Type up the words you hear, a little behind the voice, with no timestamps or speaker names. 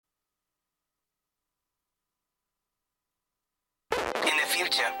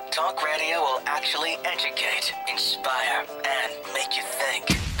future, talk radio will actually educate, inspire, and make you think.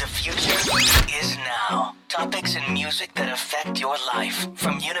 The future is now. Topics and music that affect your life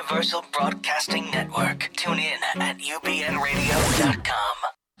from Universal Broadcasting Network. Tune in at ubnradio.com.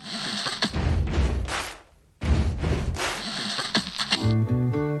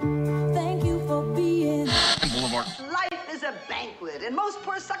 Thank you for being Boulevard. Life is a banquet, and most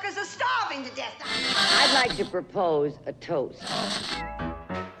poor suckers are starving to death. I'd like to propose a toast.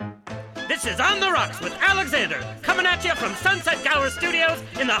 This is On the Rocks with Alexander, coming at you from Sunset Gower Studios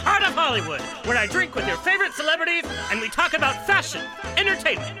in the heart of Hollywood, where I drink with your favorite celebrities and we talk about fashion,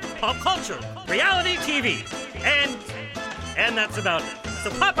 entertainment, pop culture, reality TV, and that's about it. So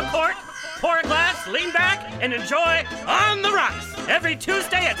pop a cork, pour a glass, lean back, and enjoy On the Rocks every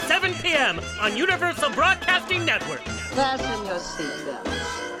Tuesday at 7 p.m. on Universal Broadcasting Network. Fasten your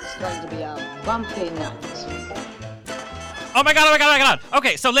seatbelts. It's going to be a bumpy night. Oh my god.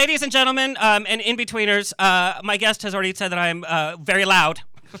 Okay, so ladies and gentlemen, and in-betweeners, my guest has already said that I'm very loud.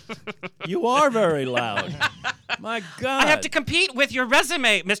 You are very loud. My God. I have to compete with your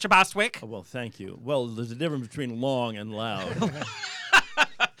resume, Mr. Bostwick. Oh, well, thank you. Well, there's a difference between long and loud.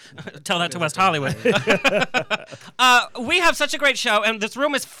 Tell that to West Hollywood. We have such a great show, and this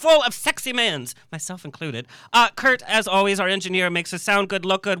room is full of sexy mans, myself included. Kurt, as always, our engineer, makes us sound good,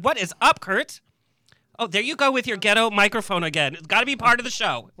 look good. What is up, Kurt? Oh, there you go with your ghetto microphone again. It's got to be part of the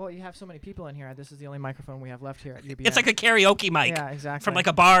show. Well, you have so many people in here. This is the only microphone we have left here at UBN. It's like a karaoke mic. Yeah, exactly. From like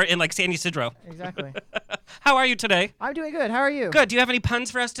a bar in like San Ysidro. Exactly. How are you today? I'm doing good. How are you? Good. Do you have any puns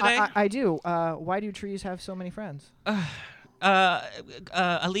for us today? I do. Why do trees have so many friends?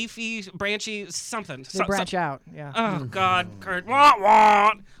 A leafy, branchy, something. They branch out, yeah. Oh, God, Kurt. Wah,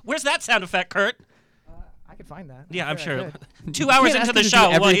 wah. Where's that sound effect, Kurt? I could find that. Yeah, I'm sure. I 2 hours into the show.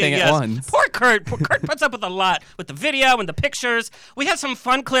 Everything at once. Poor Kurt. Kurt puts up with a lot with the video and the pictures. We have some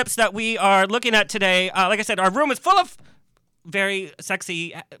fun clips that we are looking at today. Like I said, our room is full of very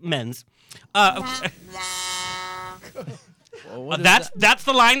sexy men's. Well, That's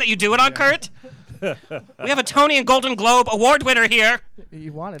the line that you do it on, Kurt? We have a Tony and Golden Globe award winner here.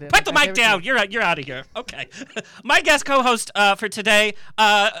 You wanted it. Put the mic down. You're out of here. Okay. My guest co-host for today,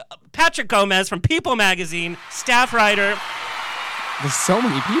 Patrick Gomez from People Magazine, staff writer. There's so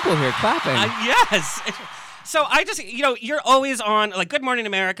many people here clapping. Yes. So I just, you're always on, like, Good Morning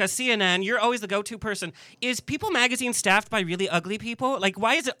America, CNN. You're always the go-to person. Is People Magazine staffed by really ugly people? Like,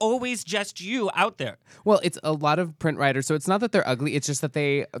 why is it always just you out there? Well, it's a lot of print writers, so it's not that they're ugly. It's just that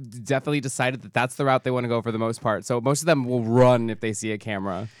they definitely decided that that's the route they want to go for the most part. So most of them will run if they see a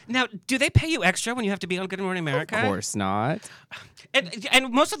camera. Now, do they pay you extra when you have to be on Good Morning America? Of course not.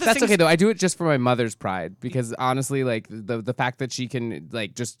 And most of the That's things... okay, though. I do it just for my mother's pride because, honestly, like, the fact that she can,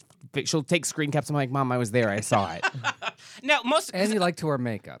 like, she'll take screen caps. I'm like, Mom, I was there. I saw it. Now, And you like to wear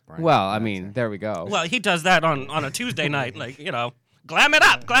makeup, right? Well, I mean, there we go. Well, he does that on a Tuesday night, like, glam it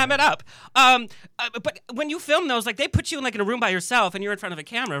up. But when you film those, like, they put you in a room by yourself and you're in front of a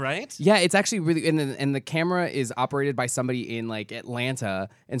camera, right? Yeah, it's actually really, and the camera is operated by somebody in like Atlanta,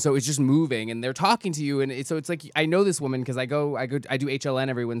 and so it's just moving, and they're talking to you, and so it's like I know this woman because I do HLN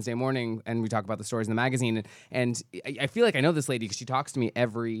every Wednesday morning, and we talk about the stories in the magazine, and I feel like I know this lady because she talks to me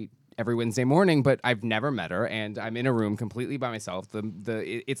every Wednesday morning, but I've never met her, and I'm in a room completely by myself.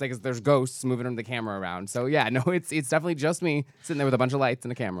 It's like there's ghosts moving the camera around. So yeah, no, it's definitely just me sitting there with a bunch of lights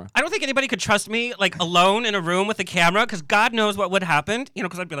and a camera. I don't think anybody could trust me alone in a room with a camera because God knows what would happen.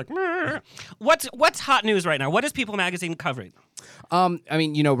 Because I'd be like, Mrr. What's hot news right now? What is People Magazine covering? I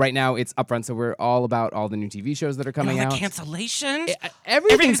mean, right now it's upfront, so we're all about all the new TV shows that are coming out. Cancellations?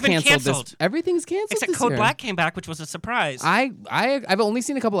 Everything's been canceled. Everything's canceled. Except Code Black came back, which was a surprise. I've only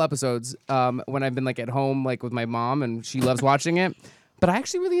seen a couple episodes when I've been at home with my mom and she loves watching it. But I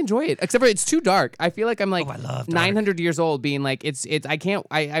actually really enjoy it, except for it's too dark. I feel like I'm I love dark. 900 years old being like,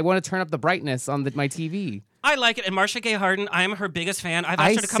 I want to turn up the brightness on my TV. I like it. And Marcia Gay Harden, I am her biggest fan. I've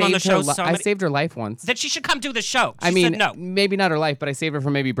asked her to come on the show I saved her life once. That she should come do the show. She said no. Maybe not her life, but I saved her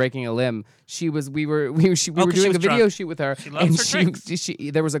from maybe breaking a limb. We were doing a video shoot with her. She loves her drinks.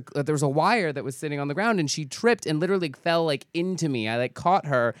 There was a wire that was sitting on the ground, and she tripped and literally fell into me. I caught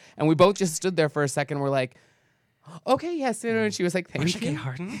her, and we both just stood there for a second. We're like, okay, yes, and she was like, thank Marcia you. Gay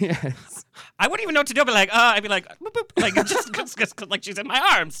Harden? Yes. I wouldn't even know what to do, but I'd be like, boop, boop, just like she's in my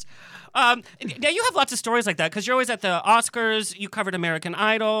arms. Now you have lots of stories like that because you're always at the Oscars. You covered American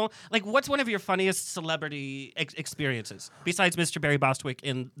Idol. What's one of your funniest celebrity experiences besides Mr. Barry Bostwick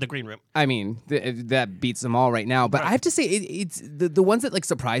in the green room? I mean, that beats them all right now. But right. I have to say, it's the ones that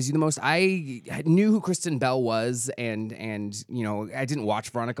surprise you the most. I knew who Kristen Bell was, and I didn't watch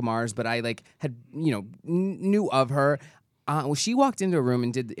Veronica Mars, but I had knew of her. well, she walked into a room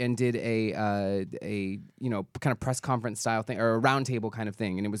and did a kind of press conference style thing or a round table kind of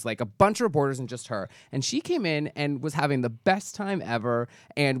thing, and it was like a bunch of reporters and just her. And she came in and was having the best time ever,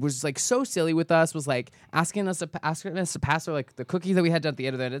 and was like so silly with us. Was like asking us to pass her like the cookies that we had at the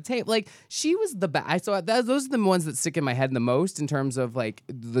end of the table. Like she was the best. So those are the ones that stick in my head the most in terms of like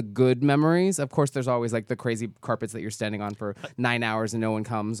the good memories. Of course, there's always like the crazy carpets that you're standing on for 9 hours and no one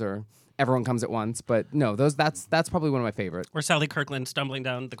comes, or everyone comes at once. But no, that's probably one of my favorites. Or Sally Kirkland stumbling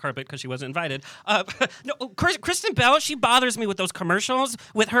down the carpet because she wasn't invited. No, Kristen Bell, she bothers me with those commercials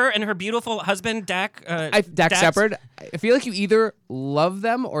with her and her beautiful husband, Dak Shepard. I feel like you either love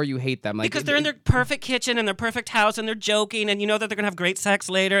them or you hate them. Like, because they're in their perfect kitchen and their perfect house and they're joking and you know that they're going to have great sex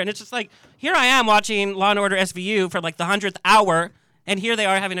later. And it's just like, here I am watching Law & Order SVU for like the 100th hour. And here they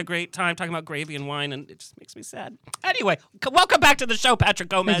are having a great time talking about gravy and wine, and it just makes me sad. Anyway, welcome back to the show, Patrick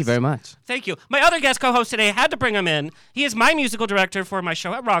Gomez. Thank you very much. Thank you. My other guest co-host today, had to bring him in. He is my musical director for my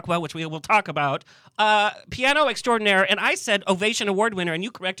show at Rockwell, which we will talk about. Piano extraordinaire, and I said Ovation Award winner, and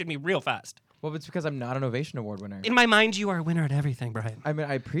you corrected me real fast. Well, it's because I'm not an Ovation Award winner. In my mind, you are a winner at everything, Brian. I mean,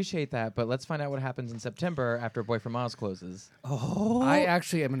 I appreciate that, but let's find out what happens in September after Boy from Oz closes. Oh. I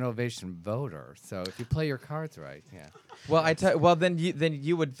actually am an Ovation voter, so if you play your cards right, yeah. Well, then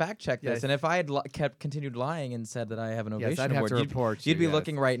you would fact check this, and if I had continued lying and said that I have an Ovation Award, you'd be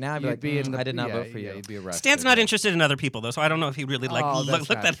looking right now. I'd be like, I did not vote for you. You'd be arrested. Stan's not interested in other people though, so I don't know if he really looked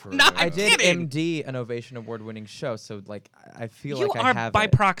at. No, I did MD an Ovation Award winning show, so like I feel like I have You are by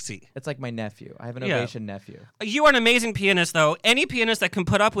it. proxy. It's like my nephew. I have an Ovation nephew. You are an amazing pianist, though. Any pianist that can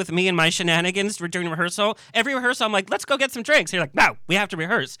put up with me and my shenanigans during rehearsal, every rehearsal I'm like, let's go get some drinks. You're like, no, we have to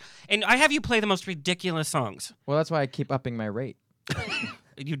rehearse. And I have you play the most ridiculous songs. Well, that's why I keep upping my rate.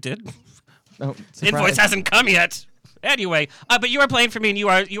 You did? Oh, Invoice hasn't come yet. Anyway, but you are playing for me, and you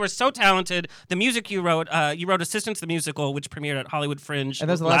are so talented. The music you wrote Assistance the Musical, which premiered at Hollywood Fringe. And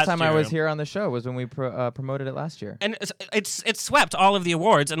that's the last time I was here on the show was when we promoted it last year. And it's swept all of the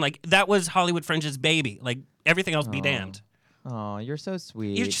awards, and like that was Hollywood Fringe's baby. Like everything else be damned. Oh, you're so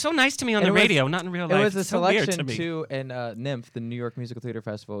sweet. You're so nice to me on the radio, not in real life. It was a selection to too in NYMF, the New York Musical Theater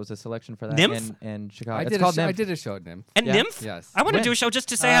Festival. It was a selection for that in Chicago. I did a show at NYMF. At NYMF? Yes. I want to do a show just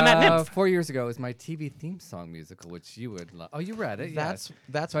to say I'm at NYMF. 4 years ago, it was my TV theme song musical, which you would love. Oh, you read it? That's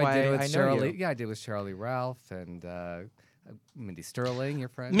so why I know you. Yeah, I did with Shirley Ralph and Mindy Sterling, your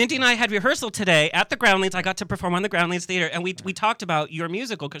friend. Mindy and I had rehearsal today at the Groundlings. I got to perform on the Groundlings Theater, and we talked about your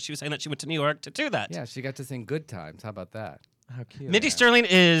musical because she was saying that she went to New York to do that. Yeah, she got to sing Good Times. How about that? How cute. Mindy Sterling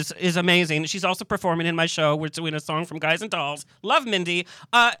is amazing. She's also performing in my show. We're doing a song from Guys and Dolls. Love Mindy.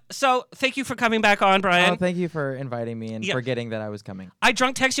 So thank you for coming back on, Brian. Oh, thank you for inviting me and forgetting that I was coming. I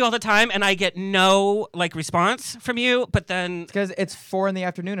drunk text you all the time, and I get no response from you. But then because it's 4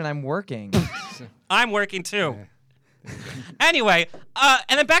 p.m. and I'm working. I'm working too. Anyway,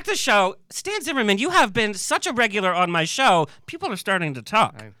 and then back to the show. Stan Zimmerman, you have been such a regular on my show. People are starting to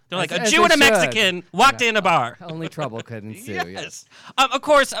talk. They're like, a Jew and a Mexican walked in a bar. Only trouble could ensue. Yes. Of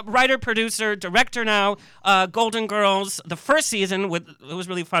course, writer, producer, director now. Golden Girls, the first season, it was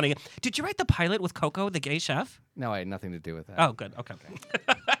really funny. Did you write the pilot with Coco, the gay chef? No, I had nothing to do with that. Oh, good. Okay.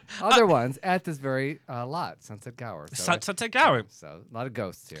 Other ones at this very lot, Sunset Gower. Sunset Gower. So a lot of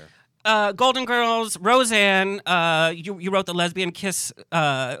ghosts here. Golden Girls, Roseanne, you wrote the lesbian kiss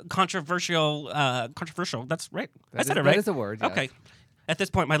controversial. That's right. I said it right. That is a word. Yes. Okay. At this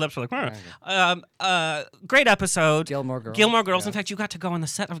point, my lips were like, great episode. Gilmore Girls. Gilmore Girls. Yeah. In fact, you got to go on the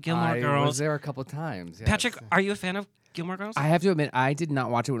set of Gilmore Girls. I was there a couple times. Yes. Patrick, are you a fan of Gilmore Girls? I have to admit, I did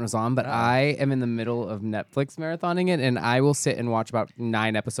not watch it when it was on, but I am in the middle of Netflix marathoning it, and I will sit and watch about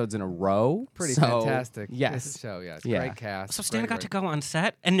 9 episodes in a row. Pretty fantastic. Yes. Show, yes. Yeah. Great cast. So Stan got to go on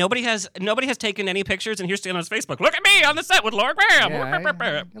set, and nobody has taken any pictures, and here's Stan on his Facebook. Look at me on the set with Laura Graham.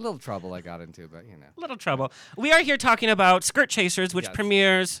 Yeah, a little trouble I got into, but you know. A little trouble. We are here talking about Skirt Chasers, which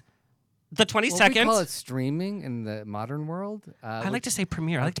premieres the 22nd. Well, we call it streaming in the modern world. I like to say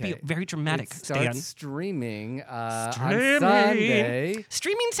premiere. I like to be very dramatic. It starts streaming on Streaming. Sunday.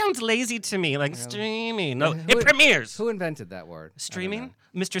 Streaming sounds lazy to me, like streaming. No, it premieres. Who invented that word? Streaming?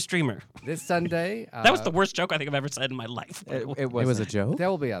 Mr. Streamer. This Sunday. That was the worst joke I think I've ever said in my life. It was a joke? There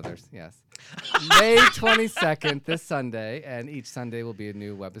will be others, yes. May 22nd, this Sunday, and each Sunday will be a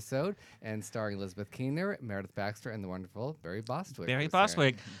new webisode, and starring Elizabeth Keener, Meredith Baxter, and the wonderful Barry Bostwick. Barry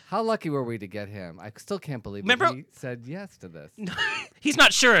Bostwick. How lucky were we to get him? I still can't believe he said yes to this. He's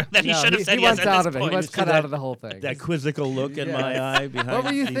not sure that he should have said yes at out this of it. point. He wants cut out of the whole thing. That quizzical look in my eye behind What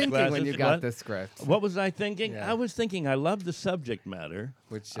were you these thinking glasses. when you got this script? What was I thinking? Yeah. I was thinking I love the subject matter.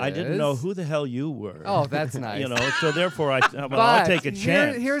 which I didn't know who the hell you were. Oh, that's nice. So therefore I'll take a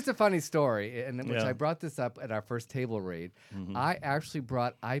chance. Here's a funny story, which I brought this up at our first table read. Mm-hmm.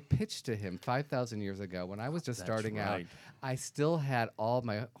 I pitched to him 5,000 years ago when I was just starting out. I still had all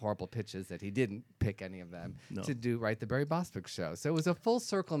my horrible pitches that he didn't pick any of them to write the Barry Bostwick show. So it was a full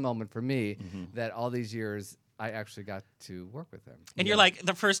circle moment for me that all these years I actually got to work with him. And you're like,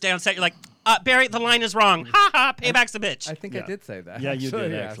 the first day on set, you're like, Barry, the line is wrong. Ha ha, payback's a bitch. I think I did say that. Yeah, you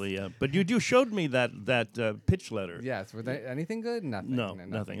did actually. Yeah, but you showed me that pitch letter. Yes. Were they anything good? Nothing. No,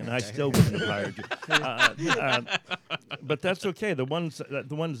 nothing. And I still wouldn't have hired you. But that's okay. The ones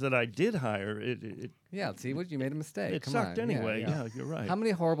that I did hire, yeah. See, you made a mistake. It sucked anyway. Yeah, you're right. How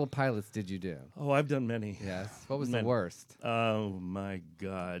many horrible pilots did you do? Oh, I've done many. Yes. What was the worst? Oh my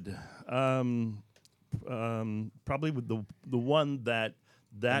God. Probably with the one that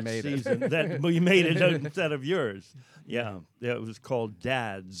season that we made it instead of yours. Yeah, it was called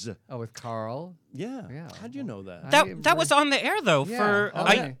Dads. Oh, with Carl. Yeah. How'd you know that? That was on the air though for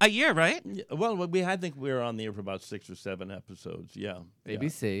a year, right? Yeah, well, I think we were on the air for about 6 or 7 episodes. Yeah.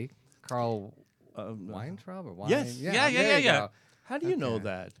 ABC. Carl Weintraub or Wein? Yes. Yeah. How do you know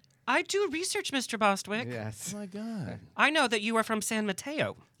that? I do research, Mr. Bostwick. Yes. Oh my God. I know that you are from San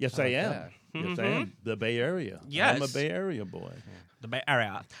Mateo. Yes, I am. Yes, I am. The Bay Area. Yes. I'm a Bay Area boy. The Bay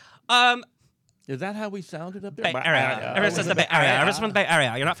Area. Is that how we sounded up there? Bay Area. Everyone says the Bay Area. Everyone's from the Bay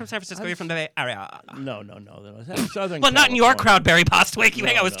Area. You're not from San Francisco. You're from the Bay Area. No. That's Southern well, not in your California. crowd, Barry Bostwick. You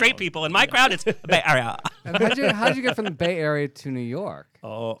hang out with straight people. In my crowd, it's the Bay Area. And how'd you get from the Bay Area to New York?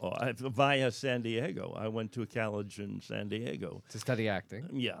 Via San Diego. I went to a college in San Diego. To study acting?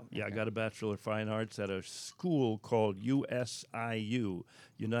 Yeah. I got a Bachelor of Fine Arts at a school called USIU,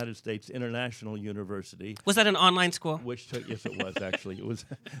 United States International University. Was that an online school? Yes, it was, actually. It was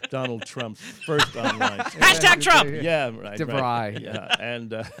Donald Trump's first online school. Hashtag Trump! Yeah, right. DeVry. Right. Yeah,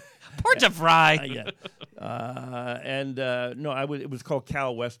 and... Poor DeVry. It was called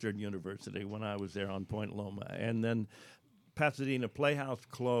Cal Western University when I was there on Point Loma. And then Pasadena Playhouse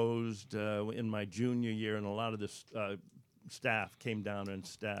closed in my junior year, and a lot of the staff came down and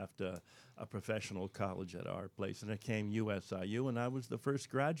staffed a professional college at our place, and it came USIU, and I was the first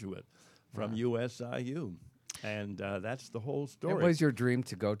graduate from USIU. And that's the whole story. It was your dream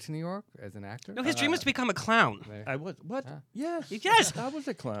to go to New York as an actor? No, his dream was to become a clown. I was what? Yes. I was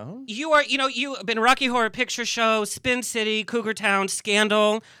a clown. You've been Rocky Horror Picture Show, Spin City, Cougar Town,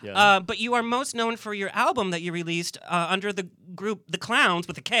 Scandal. Yeah. But you are most known for your album that you released under the group The Clowns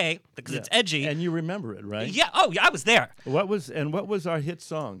with a K because it's edgy. And you remember it, right? Yeah. Oh, yeah. I was there. What was our hit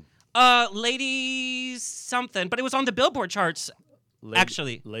song? Lady something, but it was on the Billboard charts.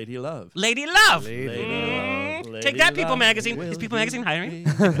 Actually, Lady Love. Lady Love. Lady Take that, Love. People Magazine. Is People Magazine hiring?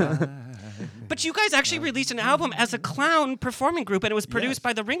 But you guys actually released an album as a clown performing group, and it was produced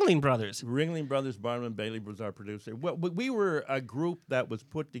by the Ringling Brothers. Ringling Brothers, Barnum Bailey was our producer. Well, we were a group that was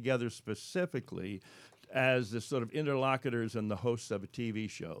put together specifically as the sort of interlocutors and the hosts of a TV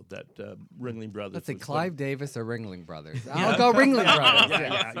show that Ringling Brothers. Let's say Clive Davis or Ringling Brothers. I'll go Ringling Brothers.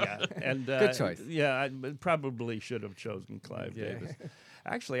 Yeah. And good choice. Yeah, I probably should have chosen Clive Davis.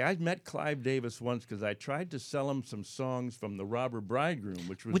 Actually, I met Clive Davis once because I tried to sell him some songs from The Robber Bridegroom,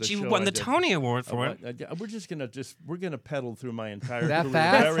 which you won the Tony Award for it. We're gonna pedal through my entire that career.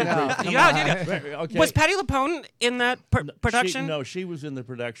 fast? Yeah. Okay. Was Patti LuPone in that production? She was in the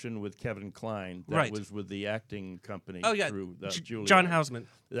production with Kevin Kline. That was with the acting company. Oh yeah, through Julia. John Houseman.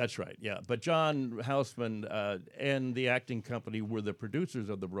 That's right. Yeah, but John Houseman and the acting company were the producers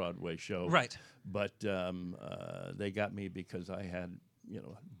of the Broadway show. Right. But they got me because I had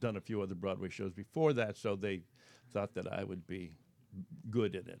done a few other Broadway shows before that, so they thought that I would be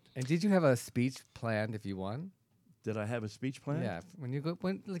good in it. And did you have a speech planned if you won? Did I have a speech plan? Yeah, when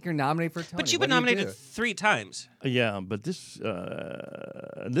you're nominated for a Tony. But you've been nominated 3 times. Yeah, but this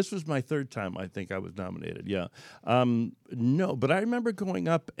was my 3rd time. I think I was nominated. Yeah, no, but I remember going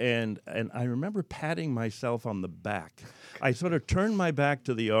up and I remember patting myself on the back. I sort of turned my back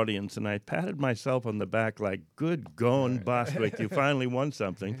to the audience and I patted myself on the back like, "Good going, Bostwick, you finally won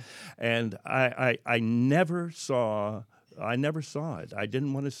something," and I never saw it. I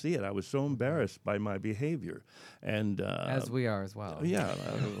didn't want to see it. I was so embarrassed by my behavior. And as we are as well. Yeah,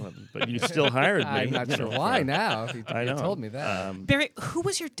 but you still hired me. I'm not sure why now. If you told me that. Barry, who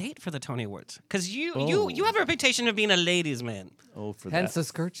was your date for the Tony Awards? Because you have a reputation of being a ladies' man. Oh, for hence that. the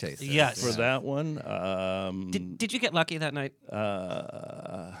skirt chase. Yes, for that one. Did you get lucky that night?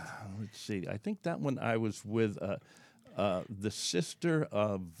 Let's see. I think that one I was with. The sister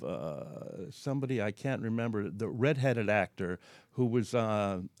of somebody I can't remember, the redheaded actor who was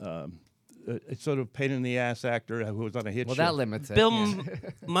a sort of pain in the ass actor who was on a hit show. Well, that limits it. Bill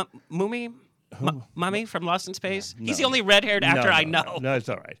Mummy from Lost in Space. He's the only red-haired actor I know. No, it's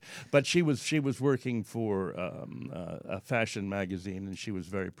all right. But she was working for a fashion magazine, and she was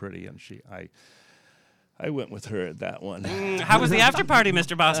very pretty, and I went with her at that one. How was the after party,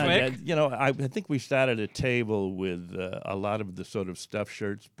 Mr. Bostwick? I think we sat at a table with a lot of the sort of stuffed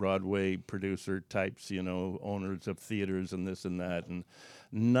shirts, Broadway producer types, owners of theaters and this and that, and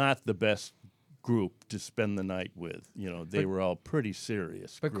not the best group to spend the night with. They were all pretty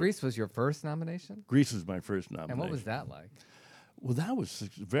serious. But Grease was your first nomination? Grease was my first nomination. And what was that like? Well, that was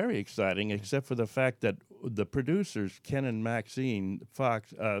very exciting, except for the fact that the producers, Ken and Maxine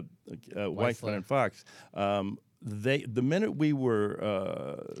Fox, Weissler and Fox, the minute we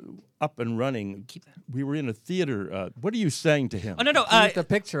were up and running, we were in a theater. What are you saying to him? Oh, no. Keep the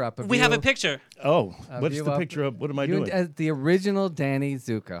picture up. We have a picture. Oh, what's the picture up? What am I doing? As the original Danny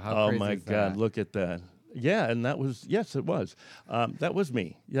Zuko. How crazy my is God, that? look at that. Yeah, and that was, yes, it was. That was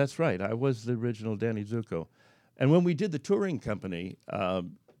me. That's right. I was the original Danny Zuko. And when we did the touring company,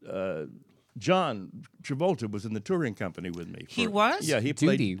 John Travolta was in the touring company with me. He was? Yeah, he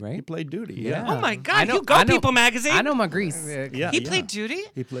played Duty, right? He played Duty. Yeah. Oh my God! You Go People magazine. I know my Grease. He played Duty.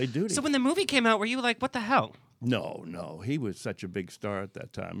 He played Duty. So when the movie came out, were you like, "What the hell"? No, he was such a big star at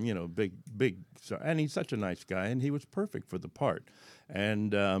that time. Big star, and he's such a nice guy, and he was perfect for the part.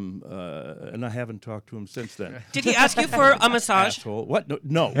 And I haven't talked to him since then. Did he ask you for a massage? Asshole. What?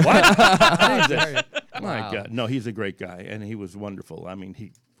 No. What? My God. No, he's a great guy, and he was wonderful. I mean,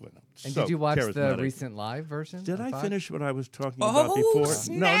 And did you watch the recent live version? Did I finish what I was talking about before?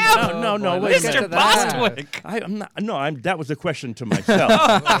 Snap. No. Mr. Bostwick. That was a question to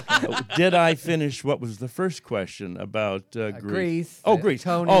myself. Did I finish what was the first question about Grease? Oh, Grease.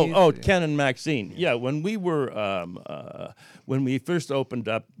 Tony's, Ken and Maxine. Yeah, when we were when we first opened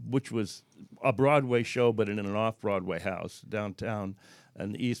up, which was a Broadway show, but in an off-Broadway house downtown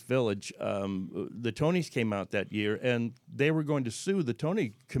in the East Village, the Tonys came out that year, and they were going to sue the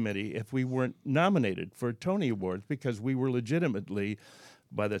Tony Committee if we weren't nominated for Tony Awards because we were legitimately,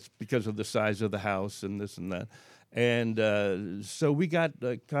 because of the size of the house and this and that. And so we got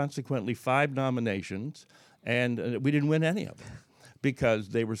consequently 5 nominations, and we didn't win any of them. Because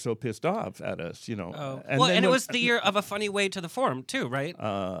they were so pissed off at us, Oh. And it was the year of A Funny Way to the Forum, too, right?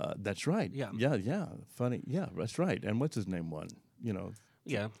 That's right. Yeah. Funny. Yeah, that's right. And what's his name won?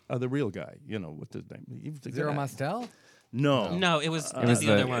 Yeah. The real guy. What's his name? He was the Zero guy. Mostel? No, it was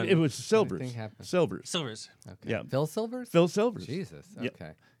the other one. It was Silvers. Silvers. Okay. Yeah. Phil Silvers? Phil Silvers. Jesus.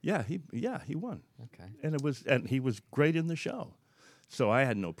 Okay. Yeah, he won. Okay. And he was great in the show. So I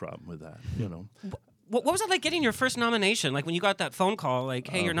had no problem with that, What was it like getting your first nomination? Like when you got that phone call, like,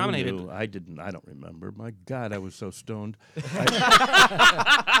 "Hey, you're nominated." Who knew? I don't remember. My God, I was so stoned.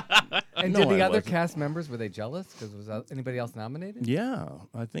 And did the other cast members, were they jealous? Because was anybody else nominated? Yeah,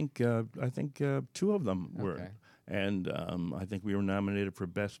 I think 2 of them were, okay. And I think we were nominated for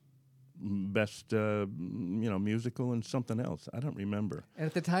best musical and something else. I don't remember. And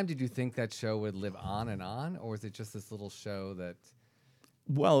at the time, did you think that show would live on, or was it just this little show that?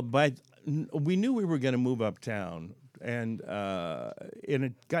 Well, we knew we were going to move uptown, and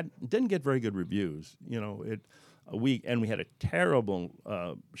it didn't get very good reviews. We had a terrible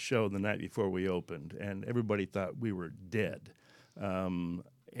show the night before we opened, and everybody thought we were dead. But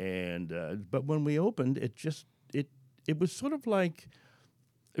when we opened, it was sort of like.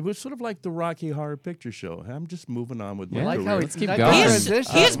 It was sort of like the Rocky Horror Picture Show. I'm just moving on with my career. Let's keep going.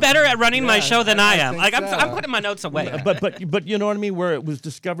 He is better at running my show than I am. Like I'm putting my notes away. But you know what I mean? Where it was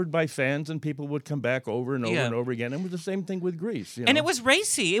discovered by fans and people would come back over and over and over again. And it was the same thing with Grease. And it was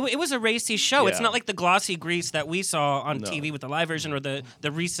racy. It was a racy show. Yeah. It's not like the glossy Grease that we saw on TV with the live version or the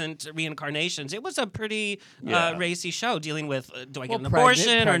recent reincarnations. It was a pretty racy show dealing with do I get an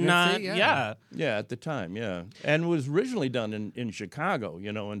abortion or not? Yeah, at the time, and it was originally done in Chicago,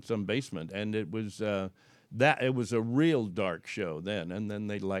 in some basement, and it was it was a real dark show then, and then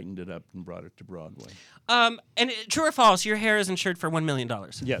they lightened it up and brought it to Broadway. And true or false, your hair is insured for $1 million.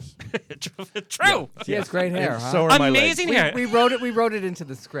 Yes. True. He has great hair, huh? So are my amazing legs. hair. We wrote it into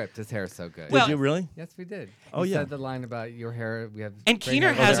the script. His hair is so good. Did you really? Yes, we did. Oh, you yeah. said the line about your hair. We have and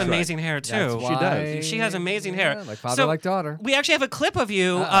Keener has amazing hair too. That's she does. She has amazing hair. Like father, like daughter. We actually have a clip of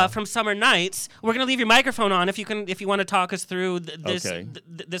you from Summer Nights. We're gonna leave your microphone on if you want to talk us through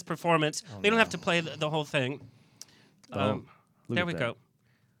this performance. We don't have to play the whole thing. There we go.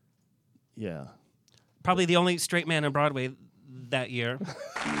 Yeah. Probably the only straight man on Broadway that year.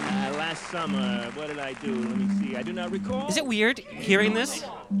 Last summer, what did I do? Let me see. I do not recall. Is it weird hearing this?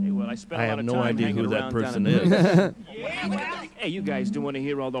 Hey, well, I spent I a lot have of no time idea hanging who that around person down is. Hey, you guys don't want to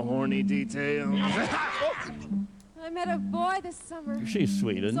hear all the horny details. I met a boy this summer. She's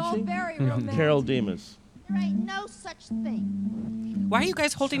sweet, isn't it's all she? very romantic. Carol Demas. There ain't no such thing. Why are you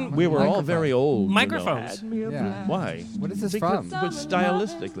guys holding? We were all very old. Microphones. Yeah. Why? What is this from? But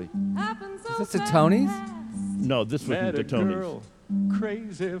stylistically. Is this the Tonys? No, this wasn't the Tonys.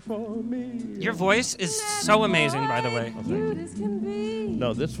 Crazy for me. Your voice is so amazing, by the way.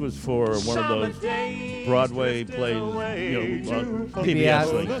 No, this was for one of those Broadway plays, PBS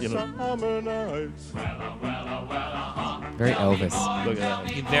things, Very Elvis. Look at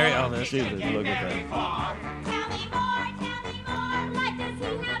that. Very Elvis. Jesus, look at that.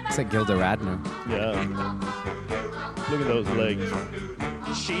 It's like Gilda Radner. Yeah. Look at those legs.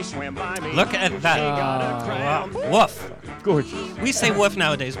 She swam by me. Look at that. Wow. Woof. Gorgeous. We say woof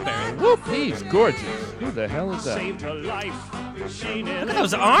nowadays, Barry. Whoop, he's gorgeous. Who the hell is that? Saved her life. Look at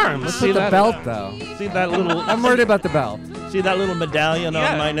those arms. What's with the belt, though? See that little... I'm worried about the belt. See that little medallion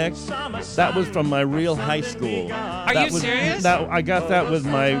on my neck? That was from my real high school. Are you serious? I got that with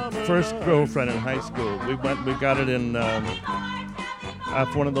my first girlfriend in high school. We got it in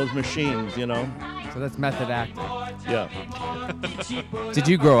off one of those machines, So that's method acting. Yeah. Did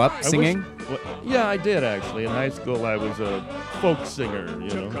you grow up singing? Yeah, I did actually. In high school, I was a folk singer.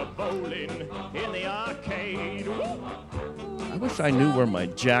 I wish I knew where my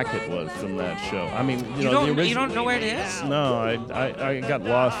jacket was from that show. I mean, you don't know where it is? No, I got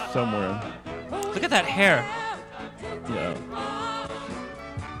lost somewhere. Look at that hair. Yeah.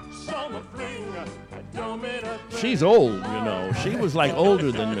 She's old, She was like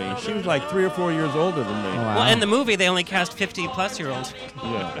older than me. She was like 3 or 4 years older than me. Oh, wow. Well, in the movie, they only cast 50-plus-year-olds.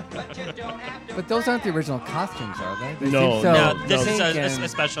 Yeah. But those aren't the original costumes, are they? No, this is a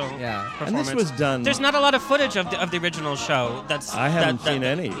special performance. And this was done... There's not a lot of footage of the original show. I haven't seen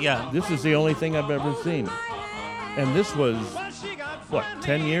any. Yeah. This is the only thing I've ever seen. And this was...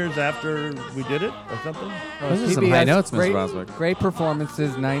 10 years after we did it or something? Those are some high notes, Mr. Bostwick. Great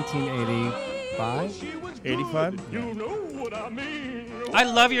performances, 1985. 85? I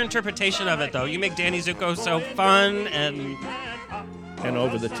love your interpretation of it, though. You make Danny Zuko so fun and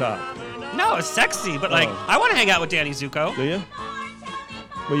over the top. No, it's sexy, but I want to hang out with Danny Zuko. Do you?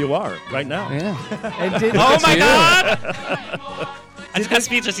 Well, you are right now. Yeah. Oh my God! I just got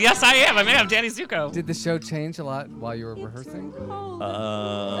speechless. Yes, I am. I may have Danny Zuko. Did the show change a lot while you were rehearsing?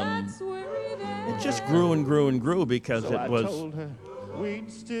 It just grew and grew and grew because it was...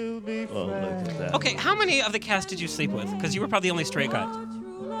 We'd still be look at that. Okay, how many of the cast did you sleep with? Because you were probably the only straight guy.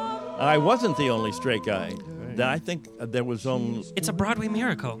 I wasn't the only straight guy. I think there was only... It's a Broadway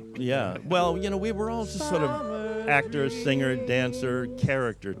miracle. Yeah. Well, we were all just sort of actor, singer, dancer,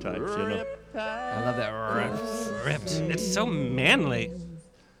 character types, I love that. Ripped. It's so manly.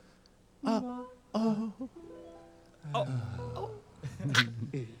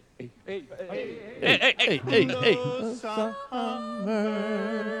 Hey.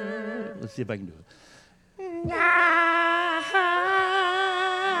 Let's see if I can do it.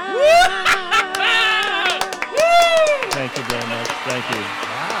 Thank you very much. Thank you.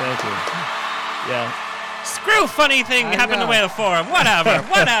 Wow. Thank you. Yeah. Screw funny thing happened the way of forum. Whatever.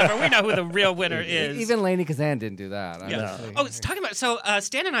 We know who the real winner is. Even Lainey Kazan didn't do that. Yeah. Oh, it's talking about. So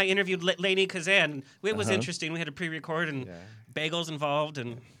Stan and I interviewed Lainey Kazan. It was interesting. We had a pre-record and bagels involved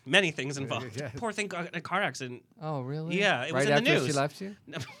and many things involved. Yes. Poor thing got in a car accident. Oh, really? Yeah, it was right in the after news. She left you?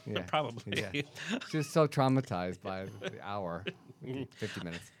 Probably. Yeah. She was so traumatized by the hour, 50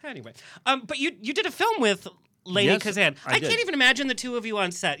 minutes. Anyway, but you did a film with Lainey Kazan. I did. can't even imagine the two of you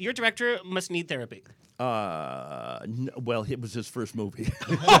on set. Your director must need therapy. Well, it was his first movie.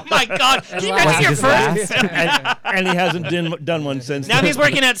 Oh my God! Can you imagine your first? and he hasn't done one since. Now he's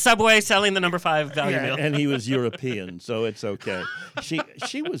working at Subway selling the number 5 value meal. And he was European, so it's okay.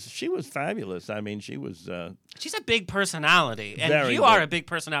 She was fabulous. I mean, she was. She's a big personality, and very you big. are a big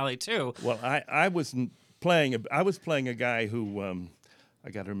personality too. Well, I was playing a guy who. I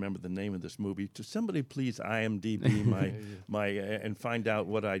got to remember the name of this movie. To somebody please IMDb my and find out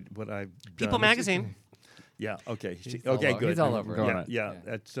what I've done. People Magazine. Yeah. Okay. Okay. Good. He's all over. Yeah.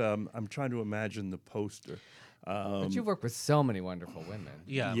 That's. I'm trying to imagine the poster. But you've worked with so many wonderful women.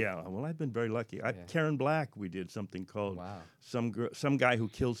 Yeah. Yeah. Well, I've been very lucky. Karen Black. We did something called Some Guy Who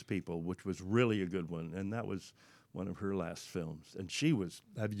Kills People, which was really a good one, and that was one of her last films. And she was.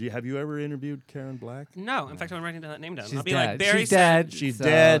 Have you ever interviewed Karen Black? No. In fact, I'm writing that name down. She's I'll be dead. like, Barry She's dead. She's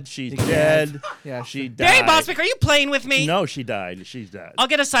dead. She's dead. Yeah. She died. Barry Bostwick, are you playing with me? No, she died. She's dead. I'll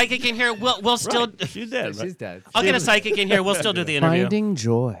get a psychic in here. We'll still. Right. She's dead. She's dead. I'll get a psychic in here. We'll still do the interview. Finding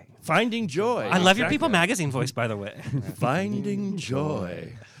joy. Finding joy. I love your People Magazine voice, by the way. Finding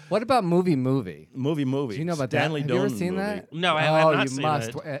joy. What about Movie? Movie. Do you know about Stanley that? Have you ever Donen seen movie. that? No, I have not you seen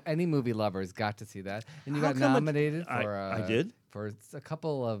must. it. Any movie lover's got to see that. And you How got come nominated for. I did? For a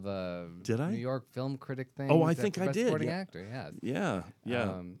couple of did I? New York Film Critic things. Oh, I think I Best did. Supporting Actor, yes.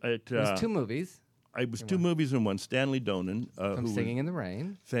 Yeah. It was 2 movies. It was 2 movies in one. Stanley Donen, From who Singing in the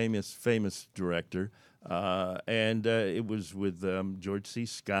Rain. famous director. And it was with George C.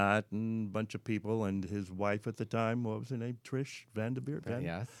 Scott and a bunch of people, and his wife at the time, what was her name? Trish Vanderbeer?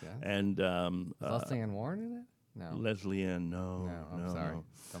 Yes. And Leslie Ann Warren in it? No. Leslie Ann, no. I'm sorry.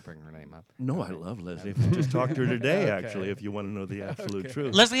 Don't bring her name up. No, I love Leslie. I just talked to her today, actually, if you want to know the absolute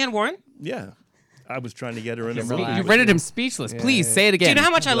truth. Leslie Ann Warren? Yeah. I was trying to get her in a You movie. rendered him speechless. Please say it again. Do you know how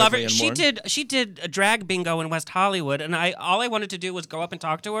much I love her? Leslie Ann She did a drag bingo in West Hollywood, and all I wanted to do was go up and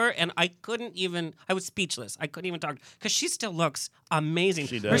talk to her, and I was speechless. I couldn't even talk because she still looks amazing.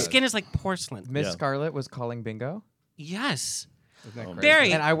 She Her does. skin is like porcelain. Miss Scarlett was calling bingo. Yes. Isn't that crazy?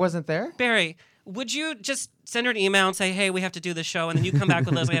 Barry. And I wasn't there? Barry, would you just send her an email and say, "Hey, we have to do this show," and then you come back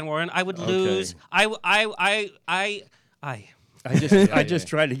with Leslie Ann Warren? I would lose. I just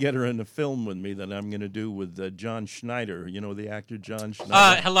tried to get her in a film with me that I'm going to do with John Schneider. You know the actor John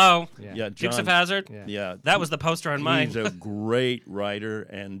Schneider. Hello. Yeah, Dukes John. of Hazzard. Yeah, That was the poster on mine. He's a great writer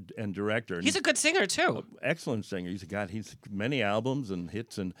and director. He's a good singer too. Excellent singer. He's many albums and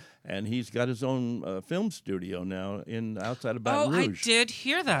hits, and he's got his own film studio now outside of Baton Rouge. I did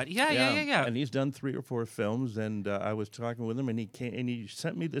hear that. Yeah. And he's done 3 or 4 films, and I was talking with him, and he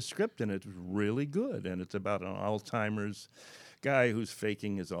sent me the script, and it's really good, and it's about an Alzheimer's guy who's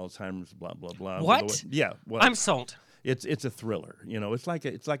faking his Alzheimer's, blah blah blah. What? Yeah, well, I'm sold. It's a thriller, it's like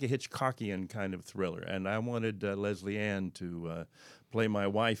a Hitchcockian kind of thriller, and I wanted Leslie Ann to play my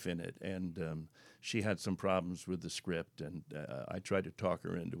wife in it, and she had some problems with the script, and I tried to talk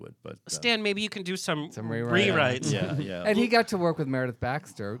her into it. But Stan, maybe you can do some rewrites. Yeah. And he got to work with Meredith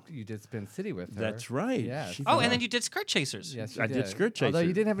Baxter. You did Spin City with her. That's right. Yeah. And then you did Skirt Chasers. Yes, I did Skirt Chasers. Although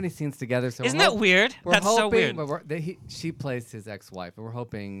you didn't have any scenes together, so isn't that weird? That's so weird. She plays his ex-wife, and we're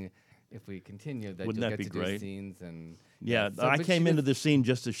hoping if we continue that Wouldn't you'll that get be to great? do scenes and I came into the scene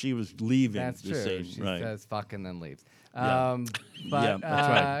just as she was leaving. That's the true. scene. She right. says "fuck" and then leaves. Yeah. But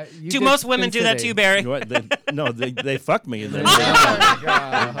that's right. Do most women do that to you, Barry? They fuck me. And then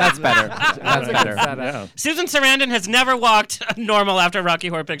That's better. That's better. Yeah. Susan Sarandon has never walked normal after a Rocky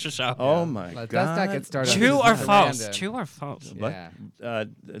Horror Picture Show. Oh my God! Let's not get started. True on or Susan false? Sarandon. True or false? Yeah.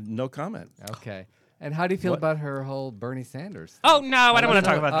 No comment. Okay. And how do you feel about her whole Bernie Sanders? Oh no, I don't want to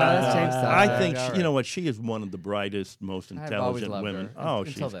talk about that. Let's change subject. I think All you know right. what? She is one of the brightest, most always intelligent loved women. her. Oh,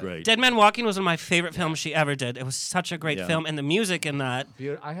 Until she's then. great. Dead Man Walking was one of my favorite films she ever did. It was such a great film, and the music in that.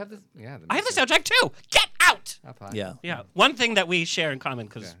 I have this. Yeah. I have the soundtrack too. Get out! Yeah. Yeah. One thing that we share in common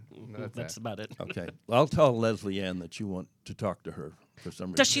because that's about it. Okay. Well, I'll tell Leslie Ann that you want to talk to her for some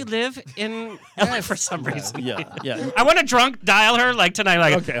reason. Does she live in LA for some reason? Yeah. I want to drunk dial her like tonight.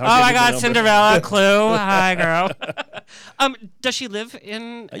 Like, Okay, oh, I'll I give you the got number. Cinderella. Clue. Hi, girl. Does she live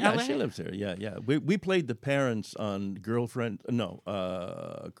in LA? Yeah, she lives here. Yeah. We played the parents on Girlfriend's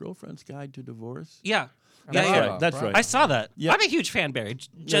Guide to Divorce. Yeah. That's right. I saw that. Yeah. I'm a huge fan, Barry.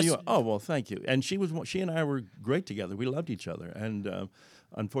 Well, thank you. And she and I were great together. We loved each other. And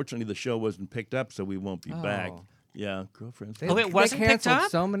unfortunately, the show wasn't picked up, so we won't be back. Yeah, Girlfriends. it wasn't picked canceled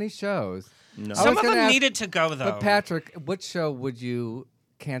up? so many shows. No. Some of them needed to go, though. But Patrick, what show would you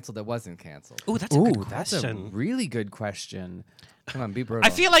cancel that wasn't canceled? Ooh, that's a good That's a question. really good question. Come on, be brutal. I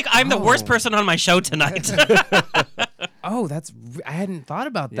feel like I'm the worst person on my show tonight. Oh, I hadn't thought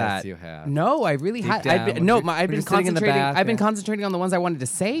about that. Yes, you have. No, I really Deep had. down, I've when been you're sitting in the concentrating. bath, I've been yeah. concentrating on the ones I wanted to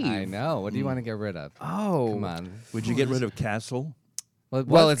save. I know. What do you want to get rid of? Oh, Come on. Would you get rid of Castle?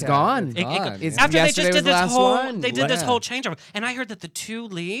 Well, it's gone. It's After they Yesterday just was did the this last whole, one. they did this Yeah. whole changeover, and I heard that the 2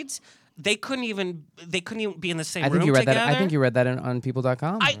 leads, they couldn't even be in the same I room think you read together. that. I think you read that on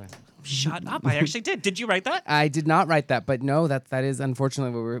people.com. Shut up! I actually did. Did you write that? I did not write that, but no, that is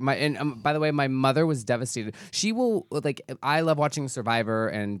unfortunately what by the way, my mother was devastated. She will I love watching Survivor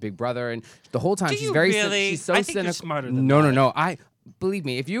and Big Brother, and the whole time Do she's you very really? she's so I think cynical. you're smarter than no, that. no. I believe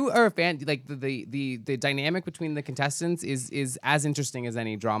me, if you are a fan, like the dynamic between the contestants is as interesting as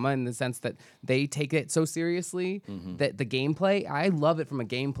any drama in the sense that they take it so seriously that the gameplay, I love it from a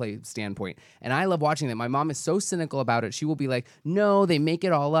gameplay standpoint, and I love watching that. My mom is so cynical about it. She will be like, no, they make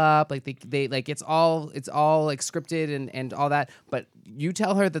it all up, like they like it's all like scripted and all that. But you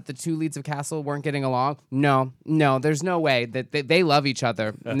tell her that the 2 leads of Castle weren't getting along. No, there's no way that they love each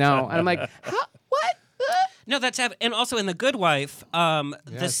other. No, and I'm like, how? What? No, and also in The Good Wife,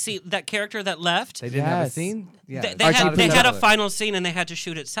 that character that left. They didn't have a scene. Yeah, they had a final scene and they had to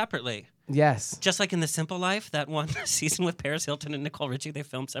shoot it separately. Yes. Just like in The Simple Life, that one season with Paris Hilton and Nicole Richie, they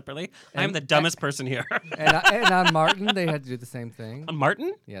filmed separately. I'm the dumbest person here. and on Martin, they had to do the same thing. On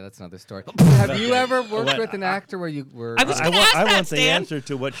Martin? Yeah, that's another story. Have you ever worked with an actor where you were... I want the answer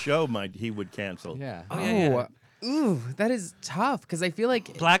to what show he would cancel. Yeah. Ooh, that is tough because I feel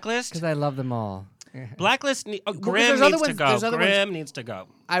like... Blacklist? Because I love them all. Blacklist, Grimm needs to go. Grimm needs to go.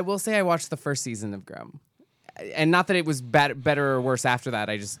 I will say I watched the first season of Grimm. And not that it was better or worse after that.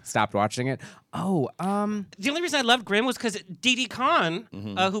 I just stopped watching it. The only reason I loved Grimm was because Didi Khan,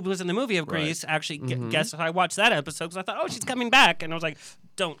 who was in the movie of Grease, actually guessed. I watched that episode because I thought, she's coming back, and I was like,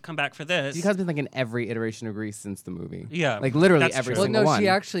 don't come back for this. Didi Khan's been like in every iteration of Grease since the movie. Yeah, like literally every single one. She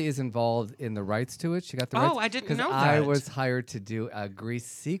actually is involved in the rights to it. She got the rights. Oh, I didn't know that. I was hired to do a Grease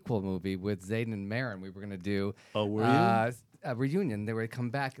sequel movie with Zayden and Marin. We were going to do. Oh, were you? A reunion. They would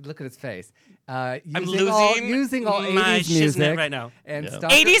come back. Look at his face. I'm losing all my 80s music right now. And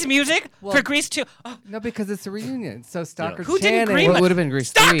 80s music for Grease 2. Oh. No, because it's a reunion. So Stockard Who Channing. didn't greenlight? It would have been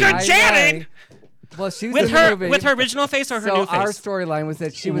Grease 3. Stockard Channing. Well, she was with in her the movie. with her original face or her new face. So our storyline was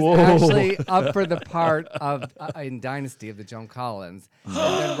that she was actually up for the part of in Dynasty of the Joan Collins, and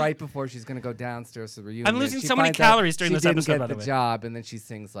then right before she's going to go downstairs to the reunion, I'm losing so many calories during this episode. She didn't get the job, and then she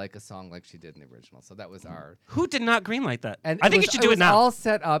sings like a song like she did in the original. So that was our. Who did not greenlight that? And I think you should do it now. It was all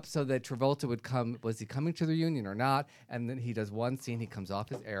set up so that Travolta would come. Was he coming to the reunion or not? And then he does one scene. He comes off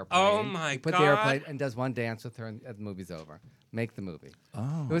his airplane. Oh my God! Put the airplane and does one dance with her, and the movie's over. Make the movie.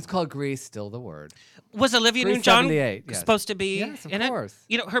 Oh. It was called Grease. Still the word. Was Olivia Newton-John yes. supposed to be yes, of in course.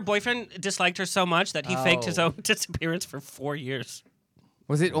 it? You know, her boyfriend disliked her so much that he faked his own disappearance for 4 years.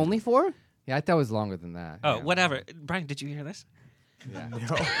 Was it only 4? Yeah, I thought it was longer than that. Oh, whatever. Brian, did you hear this? Yeah. No.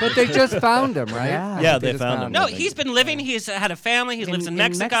 But they just found him, right? Yeah, they found him. No, he's been living. He's had a family. He lives in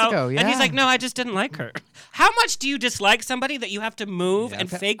Mexico, and he's like, no, I just didn't like her. How much do you dislike somebody that you have to move and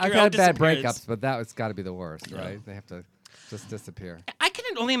fake your own disappearance? I've had bad breakups, but that's got to be the worst, right? They have to just disappear. I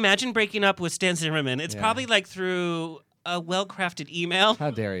can only imagine breaking up with Stan Zimmerman. It's probably like through a well-crafted email.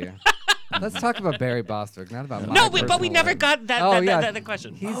 How dare you? Let's talk about Barry Bostwick, not about my but we never got that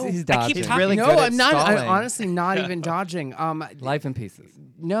question. He's dodging. Really good I'm not. I'm honestly not even dodging. Life in Pieces.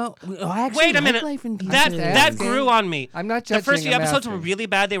 No, I actually wait a minute. Life in Pieces. That grew on me. I'm not judging. The first few episodes were really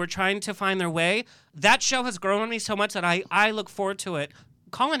bad. They were trying to find their way. That show has grown on me so much that I look forward to it.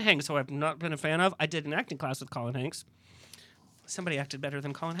 Colin Hanks, who I've not been a fan of. I did an acting class with Colin Hanks. Somebody acted better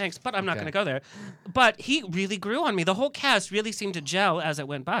than Colin Hanks, but I'm not going to go there. But he really grew on me. The whole cast really seemed to gel as it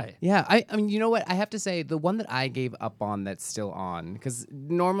went by. Yeah, I mean, you know what? I have to say, the one that I gave up on that's still on, because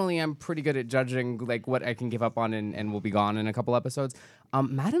normally I'm pretty good at judging like what I can give up on and will be gone in a couple episodes.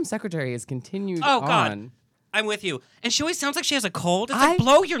 Madam Secretary has continued on. Oh, God. I'm with you. And she always sounds like she has a cold. It's like,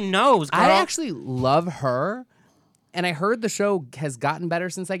 blow your nose, girl. I actually love her. And I heard the show has gotten better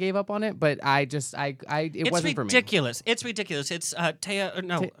since I gave up on it, but it wasn't for me. It's ridiculous. It's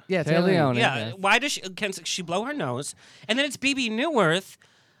Taya Leone. Yeah. Why can she blow her nose? And then it's BB Newirth.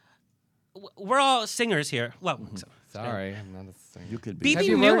 We're all singers here. Well, sorry, I'm not a singer. You could be.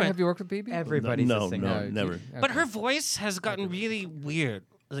 BB Newirth. Have you worked with BB? Everybody's a singer. No, never. But her voice has gotten really weird.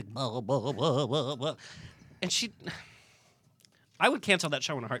 Like and I would cancel that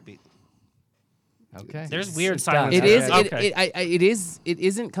show in a heartbeat. Okay. There's weird silence. It is. It is. It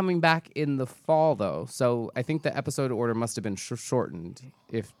isn't coming back in the fall though. So I think the episode order must have been shortened.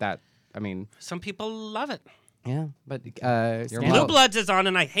 If that, I mean, some people love it. Yeah, but Blue Bloods is on,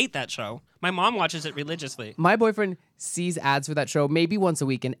 and I hate that show. My mom watches it religiously. My boyfriend sees ads for that show maybe once a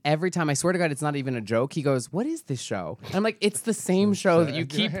week, and every time, I swear to God, it's not even a joke. He goes, "What is this show?" And I'm like, "It's the same show that you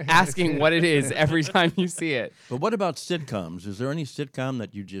keep asking what it is every time you see it." But what about sitcoms? Is there any sitcom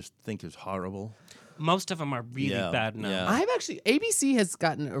that you just think is horrible? Most of them are really bad now. Yeah. ABC has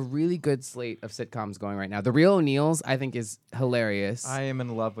gotten a really good slate of sitcoms going right now. The Real O'Neills, I think, is hilarious. I am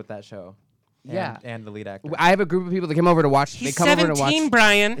in love with that show. And the lead actor. I have a group of people that came over to watch. He's they come 17, over to watch.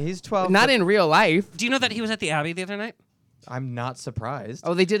 Brian. He's 12. Not in real life. Do you know that he was at the Abbey the other night? I'm not surprised.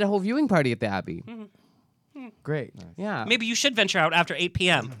 Oh, they did a whole viewing party at the Abbey. Mm-hmm. Great. Yeah. Maybe you should venture out after 8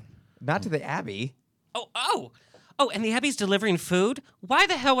 p.m. Not to the Abbey. Oh, and the Abbey's delivering food? Why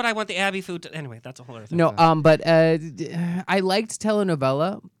the hell would I want the Abbey food to... Anyway, that's a whole other thing. No, but I liked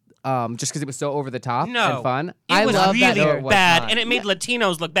telenovela just because it was so over the top and fun. It was really bad, and it made Yeah.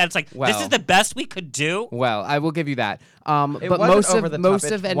 Latinos look bad. It's like, this is the best we could do? Well, I will give you that. But most of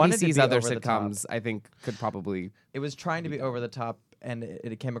NBC's other sitcoms, I think, could probably... It was trying to be over the top, and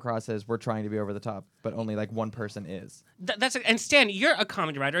it came across as we're trying to be over the top, but only like one person is. And Stan, you're a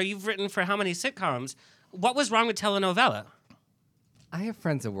comedy writer. You've written for how many sitcoms? What was wrong with telenovela? I have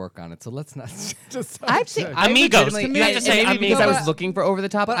friends that work on it, so let's not just. I've seen Amigos. You have to say maybe because I Amigos. was looking for over the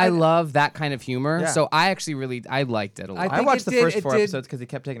top. But I love that kind of humor, so I actually I liked it a lot. I watched the first 4 episodes because he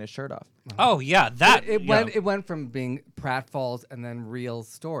kept taking his shirt off. Oh yeah, that it went from being pratfalls and then real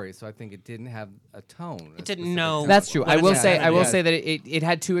stories, so I think it didn't have a tone. It didn't know. That's true. I will say that it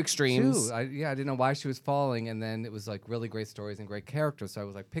had 2 extrems. I didn't know why she was falling, and then it was like really great stories and great characters. So I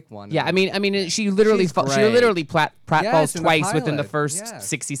was like, pick one. Yeah, I mean, she literally pratfalls twice within the first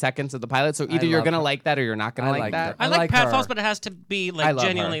 60 seconds of the pilot. So either you're gonna like that or you're not gonna like that. I like pratfalls, but it has to be like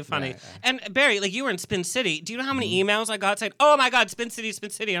genuinely funny. Yeah. And Barry, like you were in Spin City. Do you know how many emails I got saying, "Oh my God, Spin City, Spin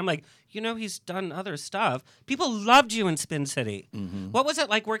City"? I'm like, he's done other stuff. People loved you in Spin City. What was it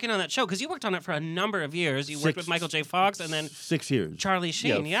like working on that show? Because you worked on it for a number of years. You worked with Michael J. Fox and then 6 years. Charlie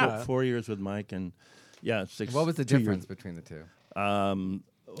Sheen. Yeah, 4 years with Mike and 6. What was the difference between the two?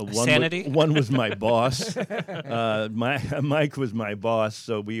 Sanity. One was my boss. Mike was my boss,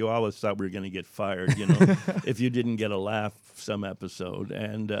 so we always thought we were going to get fired. If you didn't get a laugh some episode,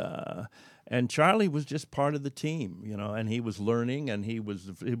 and Charlie was just part of the team, and he was learning, and it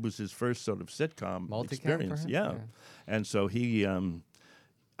was his first sort of sitcom experience. Yeah, and so he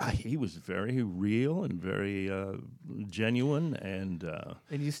was very real and very genuine, and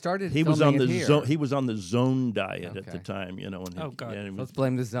you started. He was on the he was on the zone diet at the time, Oh God! Let's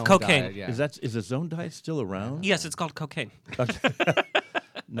blame the zone cocaine. Diet. Yeah. Is the zone diet still around? Yes, it's called cocaine.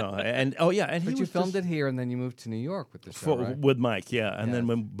 No, and but you filmed it here, and then you moved to New York with the show, right? With Mike, and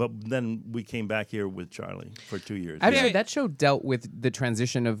then we came back here with Charlie for 2 years. Actually, that show dealt with the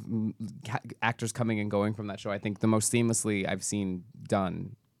transition of actors coming and going from that show. I think the most seamlessly I've seen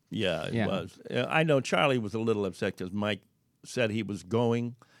done. Yeah, it was. I know Charlie was a little upset because Mike said he was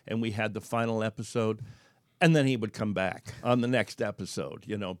going, and we had the final episode, and then he would come back on the next episode,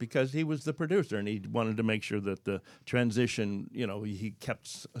 because he was the producer, and he wanted to make sure that the transition, he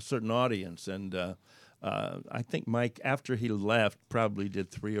kept a certain audience. And I think Mike, after he left, probably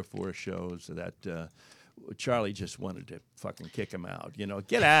did 3 or 4 shows that Charlie just wanted to fucking kick him out.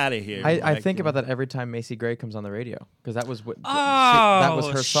 Get out of here. I think about that every time Macy Gray comes on the radio because that was that was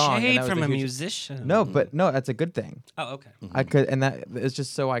her song. Shade and that from was a musician. No, but that's a good thing. Oh, okay. I could, and that is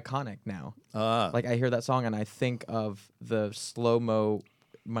just so iconic now. Like I hear that song and I think of the slow mo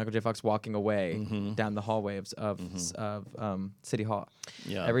Michael J. Fox walking away down the hallway of City Hall.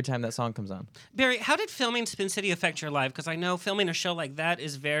 Yeah. Every time that song comes on. Barry, how did filming Spin City affect your life? Because I know filming a show like that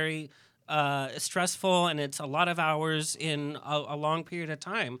is very stressful, and it's a lot of hours in a long period of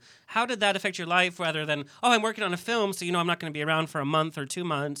time. How did that affect your life rather than, I'm working on a film, so I'm not going to be around for a month or 2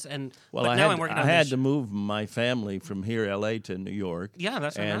 months, and I had to move my family from here, L.A. to New York. Yeah,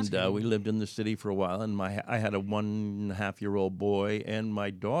 that's what I'm asking. And we lived in the city for a while, and I had a 1.5-year-old boy, and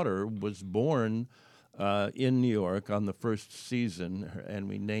my daughter was born in New York on the first season, and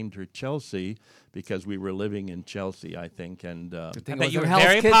we named her Chelsea because we were living in Chelsea, I think. And I bet you were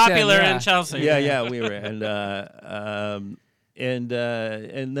very popular in Chelsea. Yeah, we were. And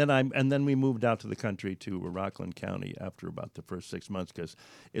then we moved out to the country to Rockland County after about the first 6 months because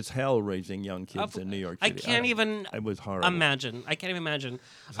it's hell raising young kids in New York City. I can't even. It was horrible. Imagine. I can't even imagine.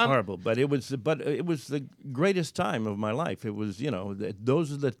 It's horrible, but it was the greatest time of my life. It was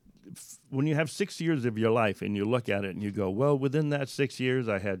those are the. When you have 6 years of your life and you look at it and you go, well, within that 6 years,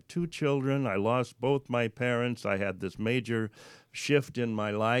 I had 2 children. I lost both my parents. I had this major shift in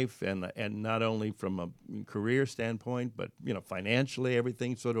my life, and not only from a career standpoint, but financially,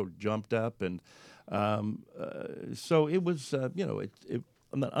 everything sort of jumped up, and so it was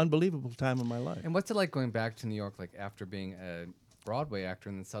an unbelievable time of my life. And what's it like going back to New York, like after being a Broadway actor,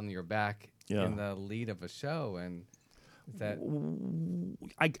 and then suddenly you're back in the lead of a show and.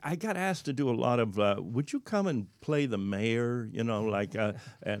 I got asked to do a lot of. Would you come and play the mayor?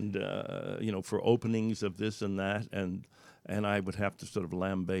 For openings of this and that, and I would have to sort of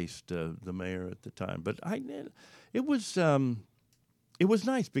lambaste the mayor at the time. But it was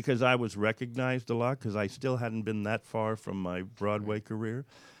nice because I was recognized a lot because I still hadn't been that far from my Broadway career,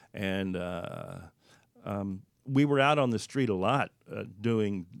 and we were out on the street a lot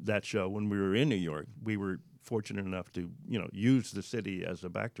doing that show when we were in New York. We were fortunate enough to use the city as a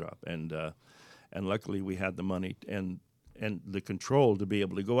backdrop, and luckily we had the money and the control to be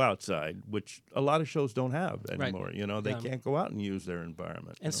able to go outside, which a lot of shows don't have anymore. Right. They can't go out and use their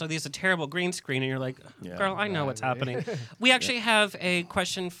environment. And so there's a terrible green screen, and you're like, girl, I know what's happening. We actually have a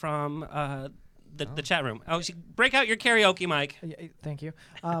question from the chat room. Break out your karaoke mic. Thank you.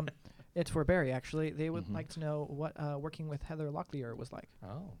 It's for Barry, actually. They would like to know what working with Heather Locklear was like.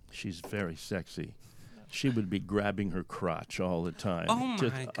 Oh, she's very sexy. she would be grabbing her crotch all the time. Oh my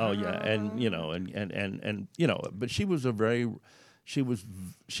God. Oh yeah, and but she was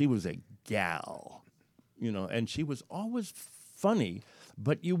a gal, and she was always funny,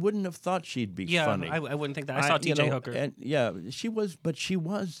 but you wouldn't have thought she'd be funny. I wouldn't think that. I saw T.J. Hooker. And she was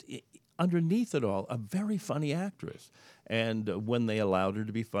underneath it all a very funny actress. And when they allowed her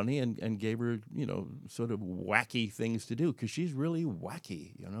to be funny and gave her, sort of wacky things to do, because she's really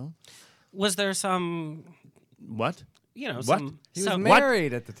wacky, Was there some... What? What? He was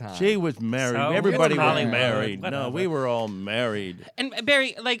married at the time. She was married. So Everybody was Hollywood. married. Whatever. No, we were all married. And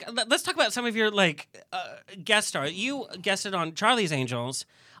Barry, let's talk about some of your guest stars. You guested on Charlie's Angels.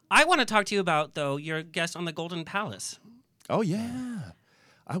 I want to talk to you about, though, your guest on the Golden Palace. Oh, yeah.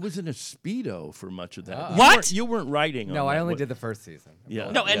 I was in a Speedo for much of that. What? You weren't writing on No, that. I only did the first season.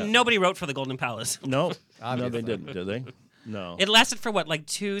 Yeah. No, and nobody wrote for the Golden Palace. No, they didn't, did they? No. It lasted for what,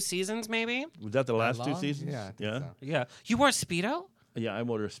 2 seasons, maybe? Was that the last 2 seasons? Yeah. I think so. Yeah. You wore a Speedo? Yeah, I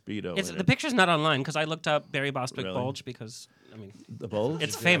wore a Speedo. The picture's not online because I looked up Barry Bostwick Really? bulge because, the bulge?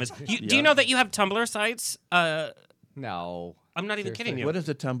 it's famous. Do you know that you have Tumblr sites? No. I'm not even kidding you. What is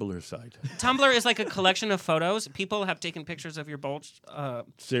a Tumblr site? Tumblr is like a collection of photos. People have taken pictures of your bulge.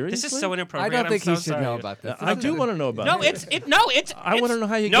 Seriously? This is so inappropriate. I don't think I'm he so should sorry. know about this. I do want to know about No, it. I want to know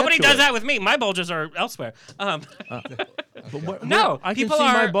how you Nobody get to does it. that with me. My bulges are elsewhere. No, I can people see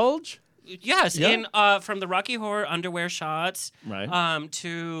my are- bulge? Yes, Yeah. from the Rocky Horror underwear shots, Right.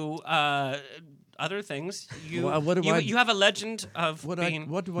 to other things. You What do you have a legend of What being.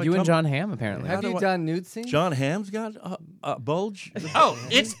 do I You and come- John Hamm, apparently. Have you done nude scenes? John Hamm's got a bulge? Oh,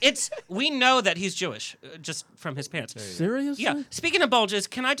 it's we know that he's Jewish just from his pants. Seriously? Yeah. Speaking of bulges,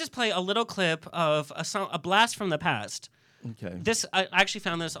 can I just play a little clip of a song, a blast from the past? Okay. I actually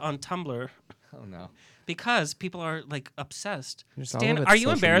found this on Tumblr. Oh no. Because people are obsessed. Just all Stan, of it's are you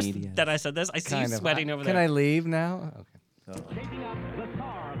social embarrassed media. that I said this? I see you sweating over there. Can I leave now? Okay.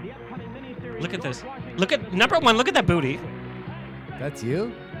 Look at this. Look at number one. Look at that booty. That's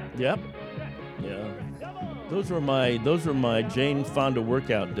you? Yep. Yeah. Those were my Jane Fonda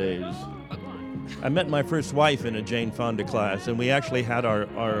workout days. I met my first wife in a Jane Fonda class, and we actually had our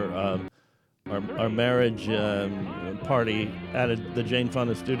marriage party at the Jane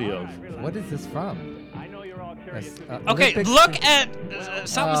Fonda studios. What is this from? Okay, Olympics? look at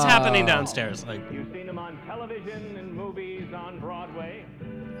something's happening downstairs. You've seen them on television and movies on Broadway.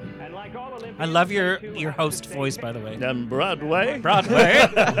 And like all Olympians, I love your host voice, by the way. And Broadway. Broadway.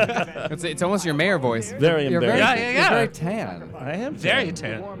 It's almost your mayor voice. Very You're embarrassing. You're very tan. I am Very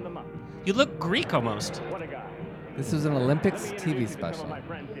tan. You look Greek almost. This was an Olympics TV special.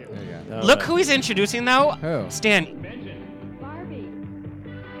 There you go. Look who he's introducing though. Who? Stan.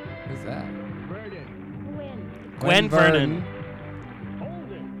 Who's that? Gwen Vernon.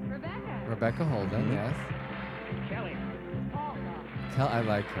 Rebecca Holden, yes. I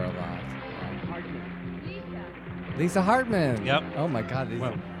like her a lot. Lisa Hartman. Yep. Oh my God,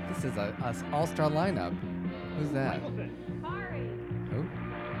 this is a all-star lineup. Who's that? Who?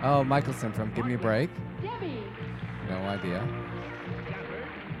 Oh, Michelson from Give Me a Break. No idea.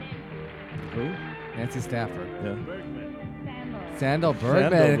 Who? Nancy Stafford. Yeah. Sandal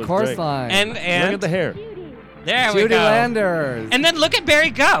Bergman, Sandal of was course great. line. And Look at the hair. there we Judy go. Landers. And then look at Barry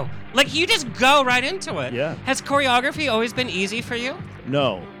go. You just go right into it. Yeah. Has choreography always been easy for you?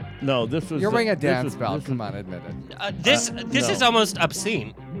 No, this was. You're wearing a dance this was- belt. this Come on, admit it. This no. is almost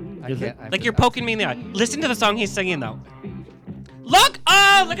obscene. I can't. Like you're poking me in the eye. Listen to the song he's singing though. Look!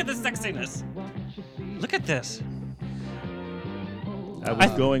 Oh, look at the sexiness. Look at this. I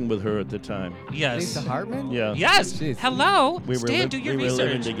was going with her at the time. Yes. Lisa Hartman? Yeah. Yes. Jeez. Hello. We were, Stan, do your we were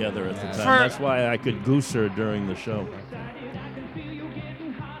living research. together at the time. For- That's why I could goose her during the show.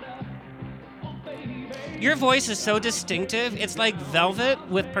 Your voice is so distinctive. It's like velvet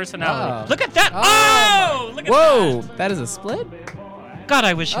with personality. Oh. Look at that. Oh, Oh, look at Whoa, that is a split? that. God,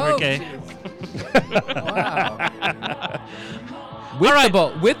 I wish you were Oh, gay.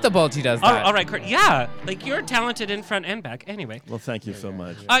 Wow. With the bulge, he does that. All right, Kurt. Yeah, you're talented in front and back. Anyway, Well, thank you so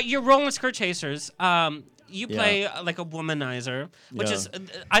much. your role in Skirt Chasers. You play like a womanizer, which Yeah. is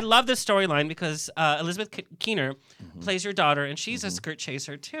I love this storyline because Elizabeth Keener plays your daughter, and she's a skirt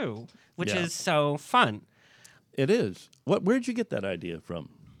chaser too, which Yeah. is so fun. It is. Where'd you get that idea from?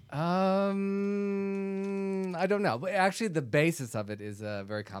 I don't know. But actually, the basis of it is a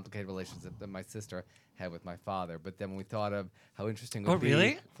very complicated relationship that my sister had with my father. But then when we thought of how interesting it would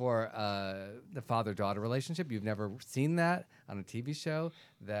really? be for the father-daughter relationship, you've never seen that on a TV show,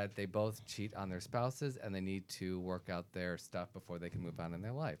 that they both cheat on their spouses and they need to work out their stuff before they can move on in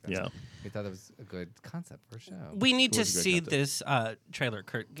their life. And Yeah. we thought it was a good concept for a show. We need to was a great see concept. this trailer,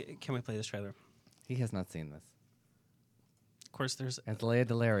 Kurt. Can we play this trailer? He has not seen this. Of course, there's It's Leia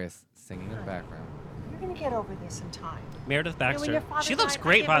Delirious singing in the background. You're going to get over this in time. Meredith Baxter. When your father She looks died,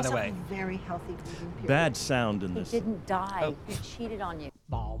 great, I by gave the myself way. a very healthy grieving period. Bad sound in He this. didn't die. He cheated on you.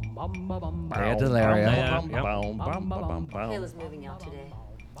 Leia Delirious. Kayla's moving out today.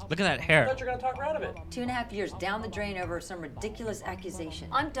 Look at that hair. You're gonna talk her out of it. 2.5 years down the drain over some ridiculous accusation.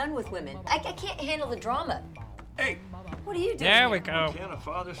 I'm done with women. I can't handle the drama. Hey. What are you doing? There we go. Can a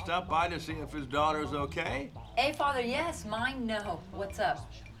father stop by to see if his daughter's okay? Hey, Father, yes. Mine, no. What's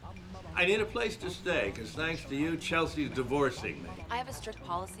up? I need a place to stay, because thanks to you, Chelsea's divorcing me. I have a strict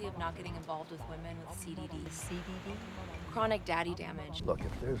policy of not getting involved with women with CDD. CDD? Chronic daddy damage. Look,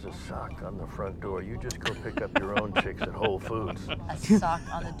 if there's a sock on the front door, you just go pick up your own chicks at Whole Foods. A sock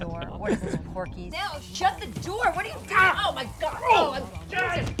on the door? What is this, Porky's? Now, shut the door! What are you doing? Oh, my God!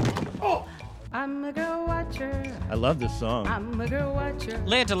 Oh, I'm a girl watcher. I love this song. I'm a girl watcher.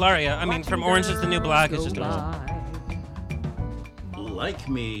 Leia Delaria, I mean, from Orange is the New Black, is just awesome. Like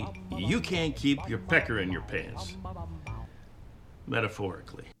me, you can't keep your pecker in your pants.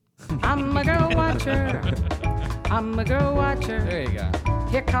 Metaphorically. I'm a girl watcher. I'm a girl watcher. There you go.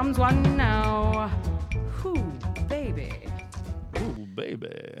 Here comes one now. Whoo, baby. Ooh,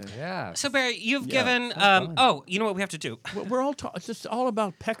 baby. Yeah. So, Barry, you've given. You know what we have to do? We're all it's just all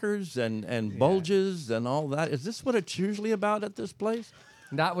about peckers and bulges and all that. Is this what it's usually about at this place?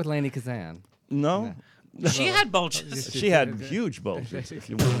 Not with Lainey Kazan. No. She had bulges. She had huge bulges, if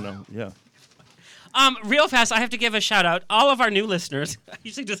you want to know. Yeah. Real fast, I have to give a shout out. All of our new listeners, I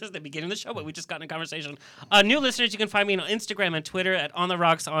usually do this at the beginning of the show, but we just got in a conversation. New listeners, you can find me on Instagram and Twitter at On The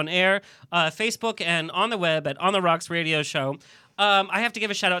Rocks On Air, Facebook and on the web at On The Rocks Radio Show. I have to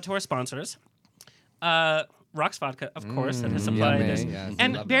give a shout out to our sponsors. Rocks Vodka, of course, that has supplied this. Yes,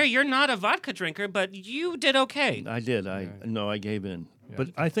 and Barry, you're not a vodka drinker, but you did okay. I did. I gave in. Yeah. But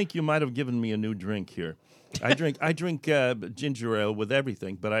I think you might have given me a new drink here. I drink ginger ale with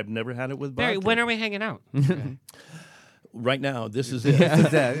everything, but I've never had it with vodka. Barry, when are we hanging out? Right now, this is it.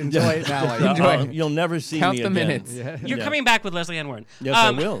 Enjoy it now. Enjoy it. You'll never see Count me the again. minutes. Yeah. You're coming back with Leslie Ann Warren. Yes,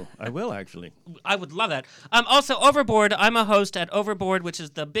 I will. I will, actually. I would love that. Also, Overboard. I'm a host at Overboard, which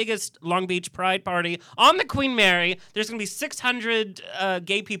is the biggest Long Beach Pride party on the Queen Mary. There's going to be 600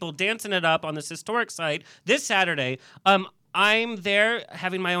 gay people dancing it up on this historic site this Saturday. I'm there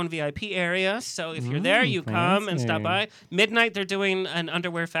having my own VIP area, so if you're there, you come and stop by. Midnight, they're doing an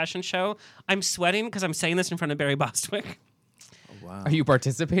underwear fashion show. I'm sweating because I'm saying this in front of Barry Bostwick. Oh, wow. Are you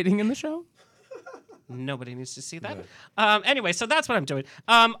participating in the show? Nobody needs to see that. Anyway, so that's what I'm doing.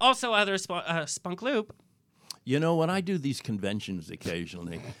 Also, other Spunk Loop. You know, when I do these conventions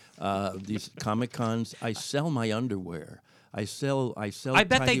occasionally, these Comic Cons, I sell my underwear. I sell. I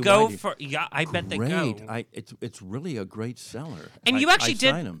bet they go for. Yeah, I bet they go. It's really a great seller. And you actually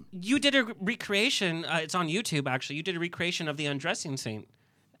did. Sign 'em. You did a recreation. It's on YouTube actually. You did a recreation of the undressing scene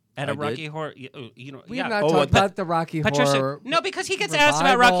at a Rocky Horror. We have not talked about the Rocky Horror. No, because he gets asked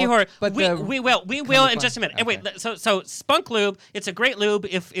about Rocky Horror. But we will in just a minute. Okay. And wait, so Spunk Lube. It's a great lube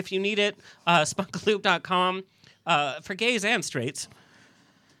if you need it. Spunklube.com for gays and straights.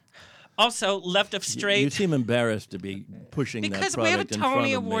 Also, Left of Straight. You seem embarrassed to be pushing that product because we have a in front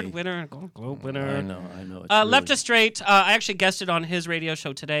Tony of Award me. winner, Golden Globe winner. I know. It's Left really... of Straight. I actually guested on his radio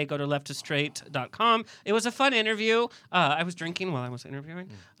show today. Go to leftofstraight.com. It was a fun interview. I was drinking while I was interviewing.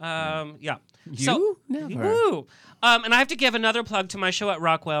 Yeah. You? Never. Woo. And I have to give another plug to my show at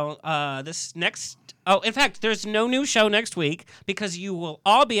Rockwell. In fact, there's no new show next week because you will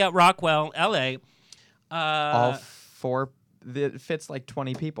all be at Rockwell, LA. All four. It fits like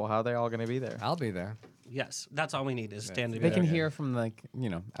 20 people. How are they all going to be there? I'll be there. Yes, that's all we need is stand They together. can hear from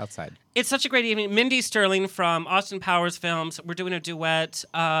outside. It's such a great evening. Mindy Sterling from Austin Powers Films. We're doing a duet.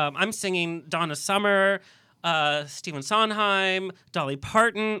 I'm singing Donna Summer, Stephen Sondheim, Dolly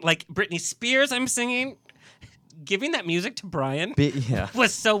Parton, like Britney Spears. I'm singing. Giving that music to Bryan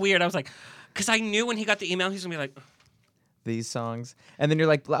was so weird. I was like, because I knew when he got the email, he's gonna be like. These songs, and then you're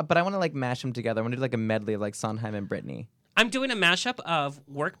like, but I want to like mash them together. I want to do like a medley of like Sondheim and Britney. I'm doing a mashup of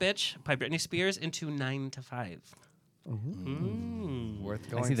Work Bitch by Britney Spears into 9 to 5.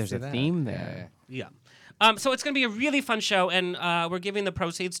 Worth going I see there's a theme there. Yeah. So it's going to be a really fun show, and we're giving the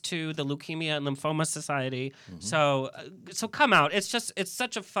proceeds to the Leukemia and Lymphoma Society. So come out. It's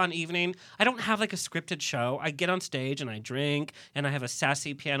such a fun evening. I don't have like a scripted show. I get on stage and I drink, and I have a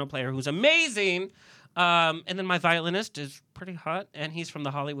sassy piano player who's amazing. And then my violinist is pretty hot, and he's from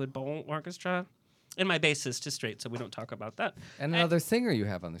the Hollywood Bowl Orchestra. And my bassist is straight, so we don't talk about that. And another singer you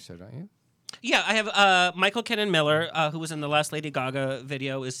have on the show, don't you? Yeah, I have Michael Kenan Miller, who was in the last Lady Gaga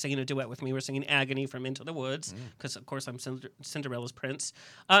video, is singing a duet with me. We're singing Agony from Into the Woods, because, of course, I'm Cinderella's prince.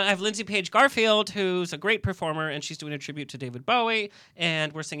 I have Lindsay Page Garfield, who's a great performer, and she's doing a tribute to David Bowie,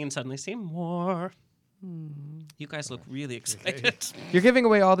 and we're singing Suddenly Seymour. You guys look really excited. You're giving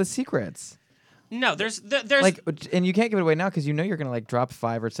away all the secrets. No, there's like, and you can't give it away now because you know you're gonna like drop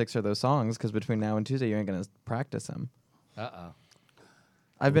 5 or 6 of those songs because between now and Tuesday you ain't gonna practice them.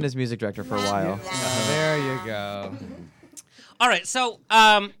 I've been his music director for a while. There you go. All right, so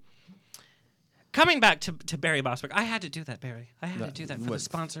coming back to Barry Bostwick, I had to do that, Barry. I had to do that for the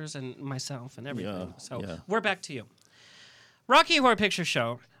sponsors and myself and everything. We're back to you. Rocky Horror Picture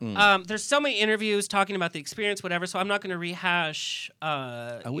Show. There's so many interviews talking about the experience, whatever. So I'm not going to rehash.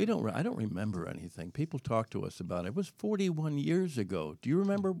 I don't remember anything. People talk to us about it. It was 41 years ago. Do you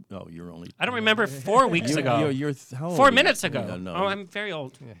remember? Oh, you're only. I don't remember 4 weeks ago. You're how old 4 minutes ago. Yeah, no, I'm very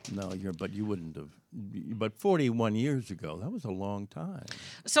old. No, but you wouldn't have. But 41 years ago, that was a long time.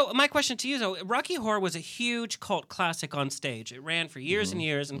 So my question to you, though, Rocky Horror was a huge cult classic on stage. It ran for years and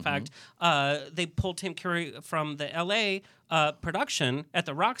years. In fact, they pulled Tim Curry from the L.A. Production at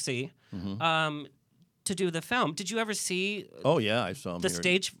the Roxy to do the film. Did you ever see? Oh yeah, I saw him the here.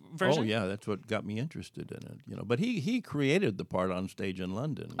 stage version. Oh yeah, that's what got me interested in it. But he created the part on stage in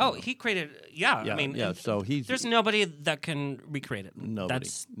London. Oh, he created. Yeah, I mean, So there's nobody that can recreate it. Nobody.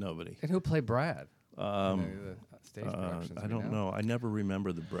 And who played Brad? Stage productions, I don't know. I never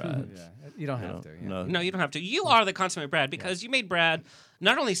remember the Brad. You don't have to. Yeah. No, you don't have to. You are the consummate Brad because you made Brad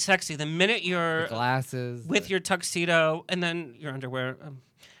not only sexy the minute you're the glasses with your tuxedo and then your underwear,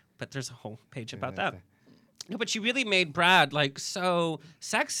 but there's a whole page about that. No, but you really made Brad like so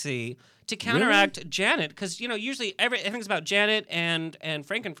sexy to counteract Janet because usually everything's about Janet and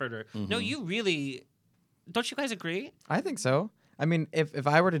Frankenfurter. No, you really don't. You guys agree? I think so. I mean, if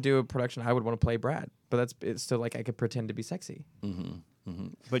I were to do a production, I would want to play Brad, but it's still like I could pretend to be sexy.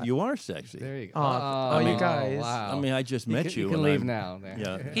 But you are sexy. There you go. Oh, you guys. Wow. I mean, I just met you. You can leave now.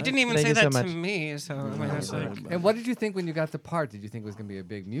 Yeah. He didn't even say that to me. So and what did you think when you got the part? Did you think it was going to be a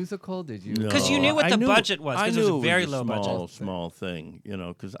big musical? Did you? Because you knew what the budget was. I Because knew it was a very low small thing.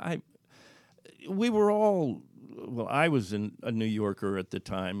 Because we were all. Well, I was a New Yorker at the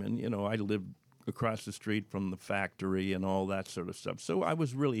time, and I lived across the street from the factory and all that sort of stuff. So I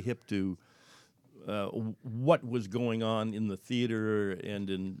was really hip to what was going on in the theater and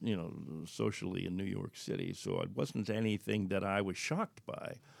in socially in New York City. So it wasn't anything that I was shocked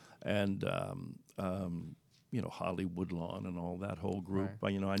by, and Hollywood Lawn and all that whole group.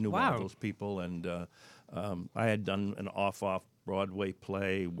 Right. I knew all those people, and I had done an off Broadway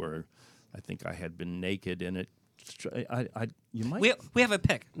play where I think I had been naked in it. You might. We have a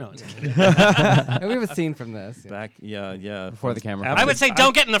pic. No, we have a scene from this. Back, yeah. Before the camera. I would say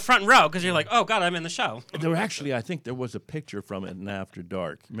don't get in the front row because you're like, oh God, I'm in the show. I think there was a picture from it in After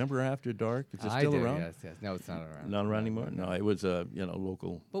Dark. Remember After Dark? Is it still around? Yes. No, it's not around. Not around anymore. No, it was a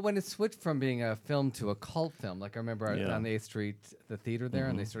local. But when it switched from being a film to a cult film, like I remember on the 8th Street, the theater there,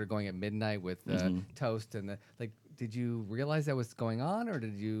 and they started going at midnight with Toast and did you realize that was going on, or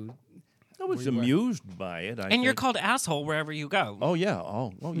did you? I was amused by it. And you're called asshole wherever you go. Oh yeah.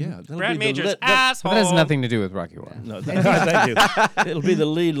 Oh yeah. Brad Major's asshole. That has nothing to do with Rocky Horror. No, thank you. It'll be the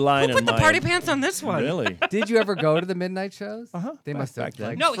lead line. Who put the party pants on this one? Really? Did you ever go to the midnight shows? They must have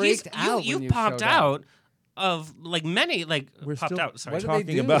freaked out. You popped out of many we're popped still out. Sorry, we're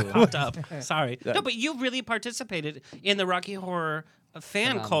talking about popped up. Sorry. No, but you really participated in the Rocky Horror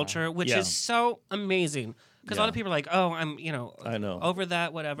fan culture, which is so amazing. Because a lot of people are like, oh, I'm, I know. over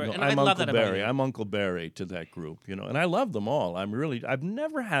that, whatever. No, and I love that about Barry. I'm Uncle Barry to that group, and I love them all. I've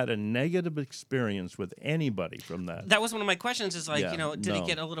never had a negative experience with anybody from that. That was one of my questions is did it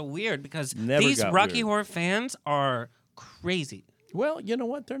get a little weird? Because Never these got Rocky weird. Horror fans are crazy. Well, you know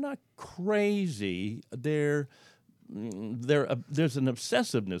what? They're not crazy. There's an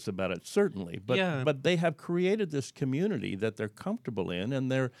obsessiveness about it, certainly, but they have created this community that they're comfortable in,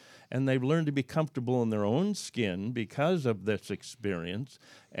 and they've learned to be comfortable in their own skin because of this experience,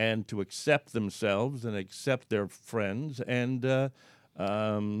 and to accept themselves and accept their friends, and that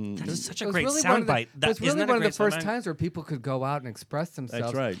is such a great soundbite. It's really one of the first times where people could go out and express themselves.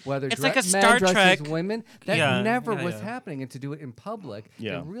 That's right. Whether it's like a men Star dressed Trek. as women, that never was happening, and to do it in public,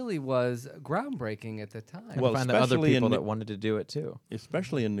 it really was groundbreaking at the time. Well, find other people that wanted to do it too,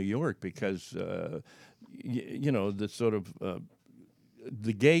 especially in New York, because the sort of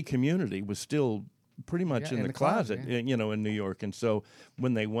the gay community was still pretty much in the closet, in New York. And so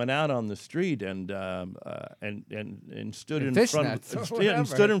when they went out on the street and stood in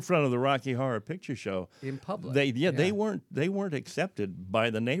front of the Rocky Horror Picture Show in public, they weren't accepted by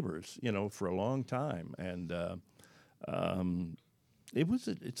the neighbors, for a long time. And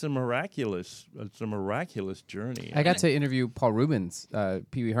it's a miraculous journey. I got to interview Paul Rubens,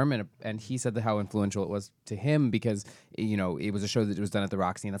 Pee Wee Herman, and he said that how influential it was to him because it was a show that was done at the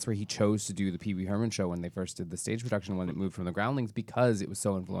Roxy, and that's where he chose to do the Pee Wee Herman show when they first did the stage production when it moved from the Groundlings because it was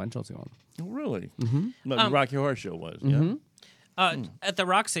so influential to him. Oh, really? Mm-hmm. The Rocky Horror Show was. Mm-hmm. At the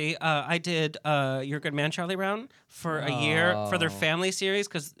Roxy, I did Your Good Man, Charlie Brown for a year for their family series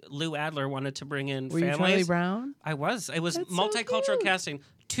because Lou Adler wanted to bring in families. You Charlie Brown? I was. It was multicultural casting.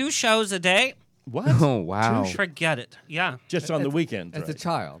 2 shows a day. What? Oh, wow. Forget it. Yeah. Just on the weekend. As a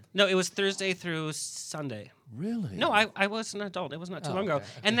child? No, it was Thursday through Sunday. Really? No, I was an adult. It was not too long ago.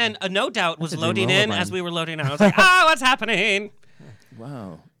 And then No Doubt was loading in as we were loading out. I was like, what's happening?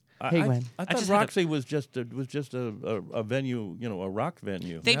 Wow. Hey, Gwen. I thought Roxy was just a venue, a rock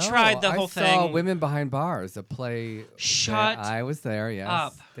venue. They tried the whole thing. I saw Women Behind Bars, a play. Shut I was there, yes.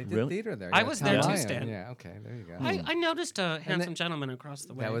 up. They did theater there. I was there too, Stan. Yeah, okay, there you go. I noticed a handsome gentleman across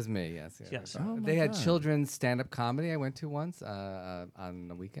the way. That was me, yes. Oh they had children's stand-up comedy I went to once on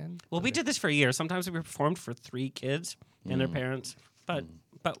the weekend. Well, we did this for a year. Sometimes we performed for 3 kids and their parents,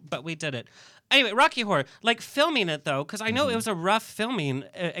 but we did it. Anyway, Rocky Horror, like filming it though, because I know it was a rough filming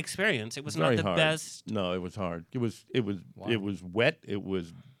experience. It was not the best. No, it was hard. It was wet. It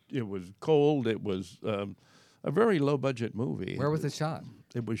was cold. It was a very low budget movie. Where was it shot?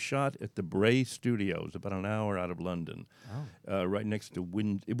 It was shot at the Bray Studios, about an hour out of London, right next to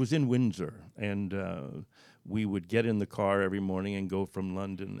It was in Windsor, and we would get in the car every morning and go from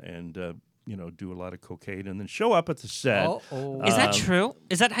London and. Do a lot of cocaine and then show up at the set. Is that true?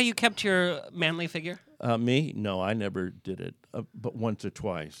 Is that how you kept your manly figure? Me? No, I never did it, but once or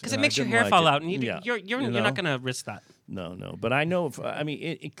twice. Because it makes your hair fall out, and you're not going to risk that. No. But I know.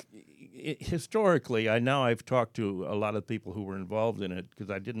 Historically, I've talked to a lot of people who were involved in it because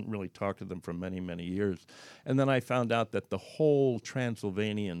I didn't really talk to them for many, many years, and then I found out that the whole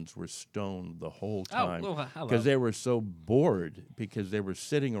Transylvanians were stoned the whole time because they were so bored because they were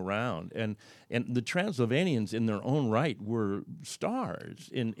sitting around, and the Transylvanians in their own right were stars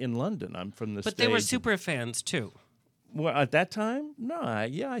in London. I'm from the but they were super fans too. Well, at that time, no,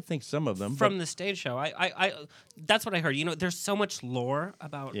 I think some of them from the stage show. I that's what I heard. There's so much lore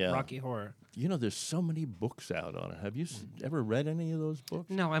about Rocky Horror. There's so many books out on it. Have you ever read any of those books?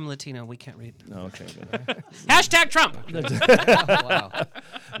 No, I'm Latino. We can't read. No, okay. Hashtag Trump. Wow.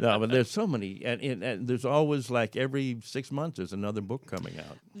 No, but there's so many, and there's always like every 6 months there's another book coming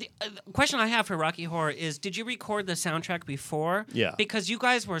out. The question I have for Rocky Horror is: did you record the soundtrack before? Yeah. Because you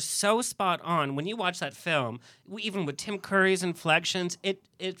guys were so spot on when you watch that film. Even with Tim Curry's inflections,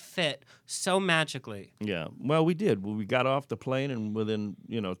 it fit so magically. Yeah. Well, we did. We got off the plane, and within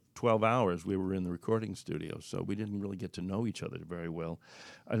 12 hours we were in the recording studio. So we didn't really get to know each other very well.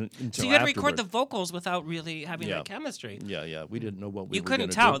 So you had to record the vocals without really having that chemistry. Yeah. We didn't know what we You were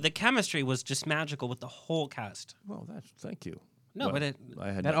couldn't gonna tell. do. The chemistry was just magical with the whole cast. Well, thank you. No, well,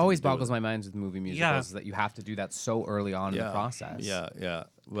 but that always boggles my mind with movie musicals is that you have to do that so early on in the process. Yeah.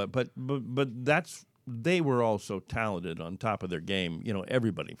 But that's. They were all so talented on top of their game.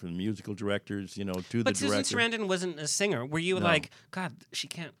 Everybody from the musical directors, to the director. But Susan Sarandon wasn't a singer. Were you like, God, she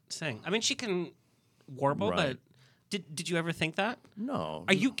can't sing? I mean, she can warble, but did you ever think that? No.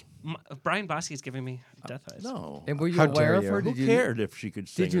 Are you? Brian Bosky is giving me death eyes. No. And were you aware of her? Who cared if she could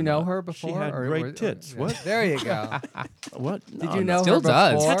sing? Did you know her before? She had great tits. What? There you go. What? Did you know Still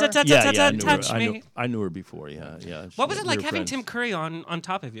her before? does. Yeah, I knew her before. Yeah. What was it like having Tim Curry on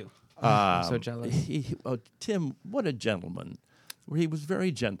top of you? I'm so jealous. Tim, what a gentleman. He was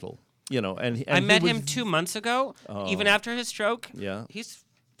very gentle, and I met him 2 months ago. Even after his stroke, he's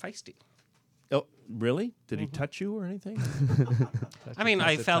feisty. Oh, really? Did he touch you or anything? I mean,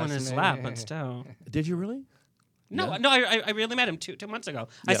 I fell in his lap, but still. Did you really? No, I really met him 2 months ago.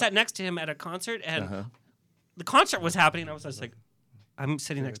 I sat next to him at a concert, and the concert was happening. I was just like, I'm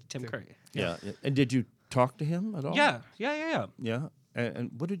sitting next to Tim Curry. Yeah. And did you talk to him at all? Yeah. Yeah.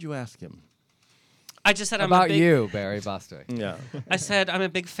 And what did you ask him? I just said about you, Barry Bostwick. Yeah. I said I'm a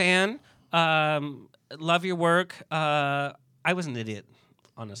big fan. Love your work. I was an idiot,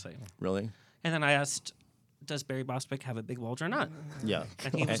 honestly. Really? And then I asked, does Barry Bostwick have a big bulge or not? Yeah.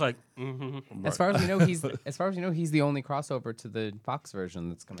 And he was like, mm-hmm. As far as we know, he's the only crossover to the Fox version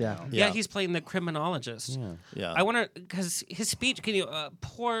that's coming out. Yeah, he's playing the criminologist. Yeah. I want to, because his speech,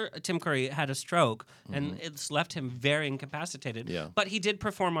 poor Tim Curry had a stroke, and it's left him very incapacitated. Yeah. But he did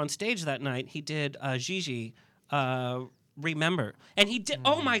perform on stage that night. He did Gigi, Remember. And he did,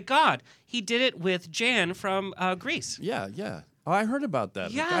 oh my God, he did it with Jan from Grease. Yeah, yeah. Oh, I heard about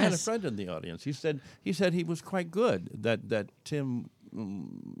that. Yes. I had a friend in the audience. He said he was quite good. That Tim,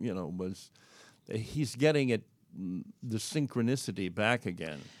 he's getting it, the synchronicity back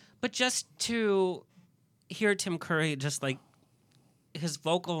again. But just to hear Tim Curry, just like his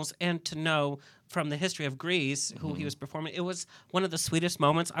vocals, and to know from the history of Grease who he was performing, it was one of the sweetest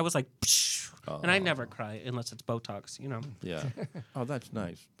moments. I was like, psh, and I never cry unless it's Botox, Yeah. Oh, that's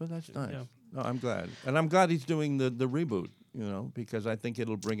nice. But that's nice. Yeah. No, I'm glad. And I'm glad he's doing the reboot, because I think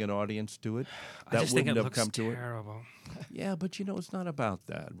it'll bring an audience to it that I just think wouldn't it have looks come to terrible. it. Yeah, but it's not about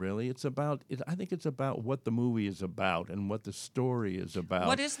that, really. It's about, I think it's about what the movie is about and what the story is about.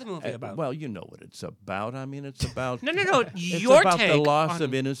 What is the movie about? Well, you know what it's about. I mean, it's about... No, it's your about take the loss on-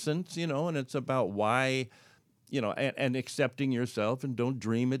 of innocence, and it's about why... and accepting yourself and don't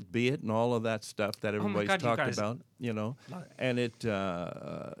dream it, be it, and all of that stuff that everybody's God, you talked guys. about, And it,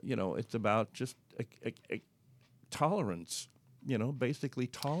 it's about just tolerance, basically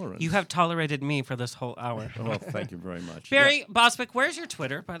tolerance. You have tolerated me for this whole hour. Well, thank you very much. Barry Bostwick, where's your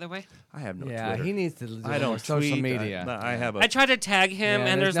Twitter, by the way? I have no Yeah, Twitter. he needs to do I don't more social tweet. media. I have a... I tried to tag him, Yeah,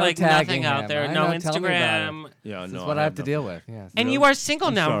 and there's no like tagging nothing out him. there. I No know, tell me about Instagram. it. Yeah, This no, is what I have to deal with. Yes. And you are single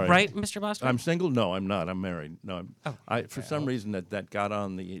I'm now, sorry. right, Mr. Bostwick? I'm single? No, I'm not. I'm married. No, Oh. for some reason that got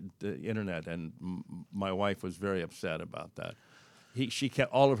on the internet, and my wife was very upset about that. She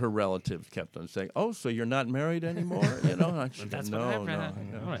kept, all of her relatives kept on saying, "Oh, so you're not married anymore?" That's what I've read.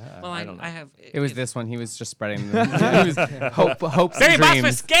 All right. Well, I don't know. I have. It was this one. He was just spreading hopes Barry and dreams.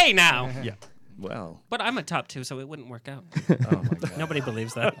 Bostwick's gay now. Yeah. Well. But I'm a top 2, so it wouldn't work out. Oh my God. Nobody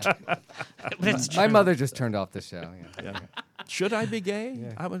believes that. But it's true. My mother just turned off the show. Yeah. Should I be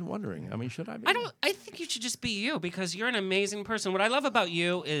gay? I was wondering. I mean, should I be? I think you should just be you, because you're an amazing person. What I love about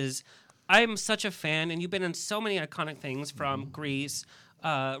you is I'm such a fan, and you've been in so many iconic things, from Grease,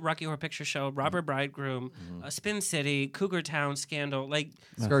 Rocky Horror Picture Show, Robber Bridegroom, Spin City, Cougar Town, Scandal, like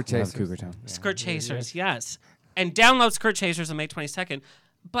Skirt Chasers. Cougar Town. Skirt Chasers, yes. And download Skirt Chasers on May 22nd.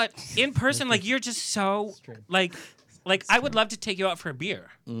 But in person, like, you're just so like I would love to take you out for a beer.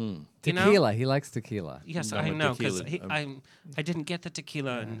 You Tequila. know? He likes tequila. Yes, No, I but know, because tequila, I didn't get the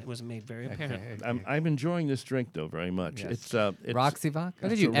tequila, and it was made very apparent. I'm enjoying this drink though very much. Yes. It's Roxy vodka. What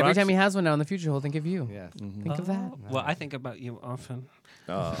did you? Every time he has one now in the future, he'll think of you. Yes. Think of that. Well, I think about you often.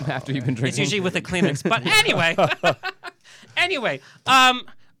 After you've been drinking. It's usually with a Kleenex. But anyway,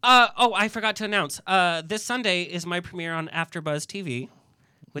 I forgot to announce. This Sunday is my premiere on AfterBuzz TV,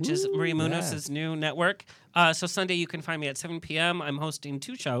 which is Marie Munoz's new network. So Sunday you can find me at 7 p.m. I'm hosting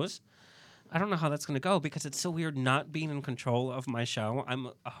 2 shows. I don't know how that's going to go, because it's so weird not being in control of my show. I'm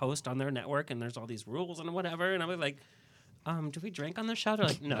a host on their network, and there's all these rules and whatever. And I was like, do we drink on the show? They're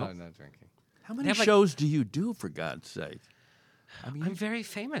like, no. No drinking. How many shows do you do, for God's sake? I mean, I'm very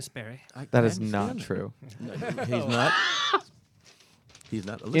famous, Barry. That is not true. He's not. He's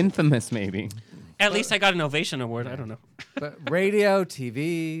not. Infamous, maybe. At least I got an Ovation Award. I don't know. But radio,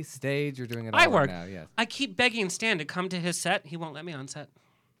 TV, stage, you're doing it all I right work. now. Yes. I keep begging Stan to come to his set. He won't let me on set.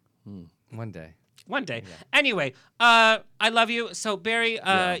 One day. One day. Anyway, I love you. So, Barry,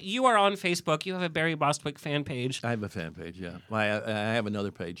 you are on Facebook. You have a Barry Bostwick fan page. I have a fan page, yeah. I have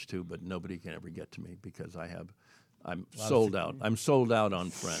another page too, but nobody can ever get to me because I'm sold out. I'm sold out on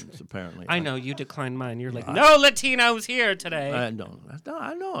friends, apparently. I know, you declined mine. You're like, no Latinos here today. I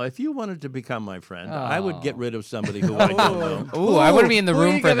know. If you wanted to become my friend, I would get rid of somebody who I don't know. Ooh, I wouldn't be in the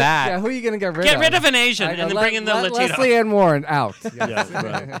room for that. Yeah, who are you going to get rid of? Get rid of an Asian and then bring in the Latino. Leslie Ann Warren out.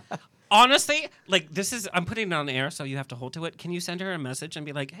 Yeah, right. Honestly, like, I'm putting it on the air, so you have to hold to it. Can you send her a message and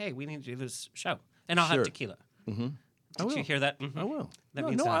be like, hey, we need to do this show? And I'll have tequila. Mm-hmm. Did you hear that? I will. That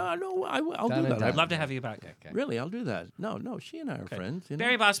means I'll do that. I'd love to have you back. Okay. Really, I'll do that. No, she and I are friends. You know?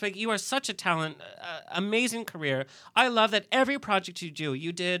 Barry Bostwick, you are such a talent, amazing career. I love that every project you do,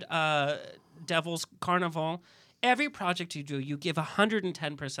 you did Devil's Carnival. Every project you do, you give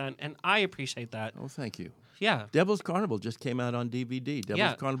 110%, and I appreciate that. Oh, thank you. Yeah. Devil's Carnival just came out on DVD.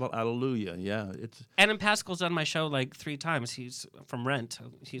 Devil's Carnival, Hallelujah. Yeah, it's. Adam Pascal's done my show like 3 times. He's from Rent.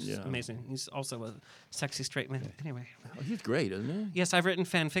 He's amazing. He's also a sexy straight man. Anyway. Oh, he's great, isn't he? Yes, I've written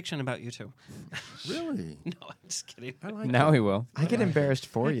fan fiction about you too. Really? No, I'm just kidding. I like Now that. he will. I get embarrassed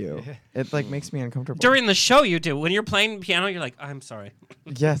for you. It like makes me uncomfortable. During the show, you do. When you're playing piano, you're like, I'm sorry.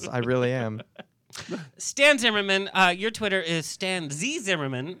 Yes, I really am. Stan Zimmerman, your Twitter is Stan Z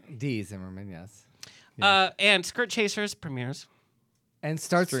Zimmerman. D Zimmerman, yes. And Skirt Chasers premieres. And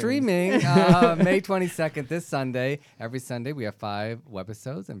start streaming May 22nd, this Sunday. Every Sunday, we have 5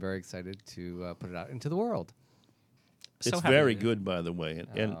 webisodes. I'm very excited to put it out into the world. It's very good, by the way.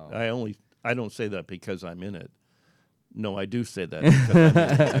 And I don't say that because I'm in it. No, I do say that because I'm in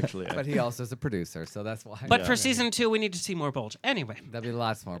it, actually. But he also is a producer, so that's why. But for season 2, we need to see more Bulge. Anyway. There'll be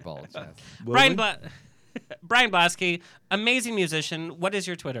lots more Bulge, yes. Bryan Blaskie, amazing musician. What is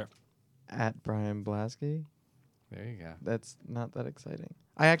your Twitter? At Bryan Blaskie. There you go. That's not that exciting.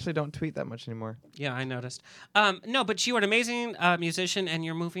 I actually don't tweet that much anymore. Yeah, I noticed. No, but you are an amazing musician, and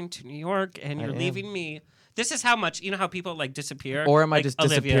you're moving to New York, and you're leaving me. This is how much, you know how people like disappear? Or am I like just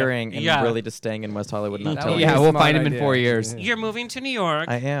Olivia. disappearing and really just staying in West Hollywood and not telling you? Yeah, we'll find him in 4 years. You're moving to New York.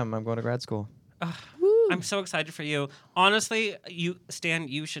 I am. I'm going to grad school. I'm so excited for you. Honestly, Stan,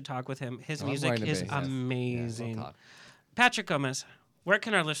 you should talk with him. His music is amazing. We'll talk. Patrick Gomez, where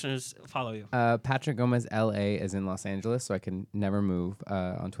can our listeners follow you? Patrick Gomez, LA, is in Los Angeles, so I can never move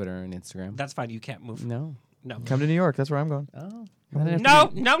on Twitter and Instagram. That's fine. You can't move. No. Come to New York. That's where I'm going. Oh.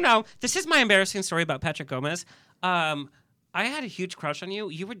 No. This is my embarrassing story about Patrick Gomez. I had a huge crush on you.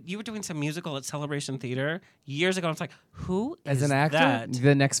 You were doing some musical at Celebration Theater years ago. I was like, who is As an actor? that?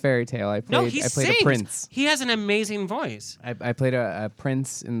 The Next Fairy Tale. I played a prince. He has an amazing voice. I played a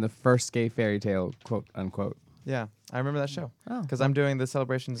prince in the first gay fairy tale, quote unquote. Yeah, I remember that show. Oh, because I'm doing the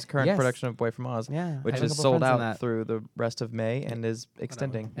Celebration's current production of Boy from Oz, which is sold out through the rest of May and is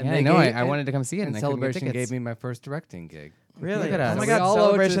extending. And I know. I wanted to come see it, and Celebration I couldn't get gave me my first directing gig. Really? Look at us. Oh my God,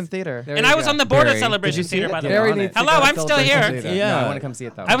 Celebration Theater. And I was on the board of Celebration Theater, by the way. Hello, I'm still here. Yeah, no, I want to come see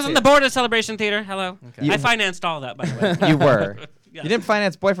it though. I was on the board of Celebration Theater. Hello. I financed all that, by the way. You were. You didn't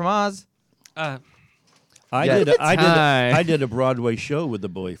finance Boy from Oz. I did a Broadway show with the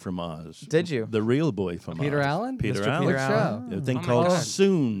Boy from Oz. Did you? The real Boy from Oz. Peter Allen? Peter Mr. Allen. Peter Allen. A thing called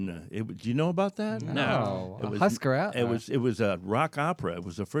Soon. Do you know about that? No. It was, Husker out. It was a rock opera. It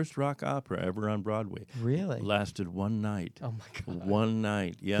was the first rock opera ever on Broadway. Really? Lasted one night. Oh my God. One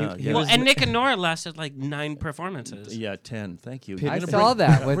night. Yeah. Well, and Nick and Nora lasted like 9 performances. Yeah, 10. Thank you. I saw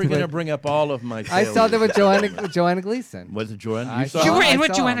that. We're going to bring up all of my. I saw that with Joanna Gleason. Was it Joanna? You were in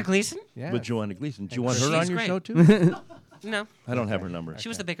with Joanna Gleason? Yeah. With Joanna Gleason. Do you want her on your show too? No. I don't have her number. She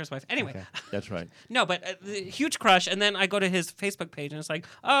was the baker's wife. Anyway. Okay. That's right. No, but huge crush. And then I go to his Facebook page and it's like,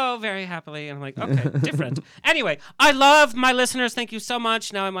 oh, very happily. And I'm like, okay, different. Anyway, I love my listeners. Thank you so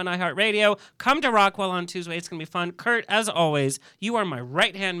much. Now I'm on iHeartRadio. Come to Rockwell on Tuesday. It's going to be fun. Kurt, as always, you are my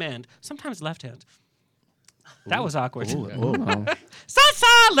right-hand man. Sometimes left hand. That was awkward. Salsa!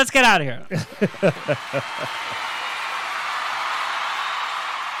 Let's get out of here.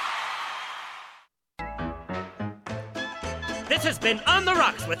 This has been On the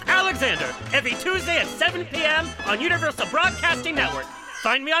Rocks with Alexander, every Tuesday at 7 p.m. on Universal Broadcasting Network.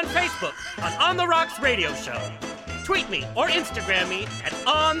 Find me on Facebook on the Rocks Radio Show. Tweet me or Instagram me at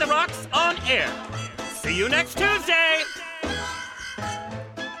On the Rocks On Air. See you next Tuesday!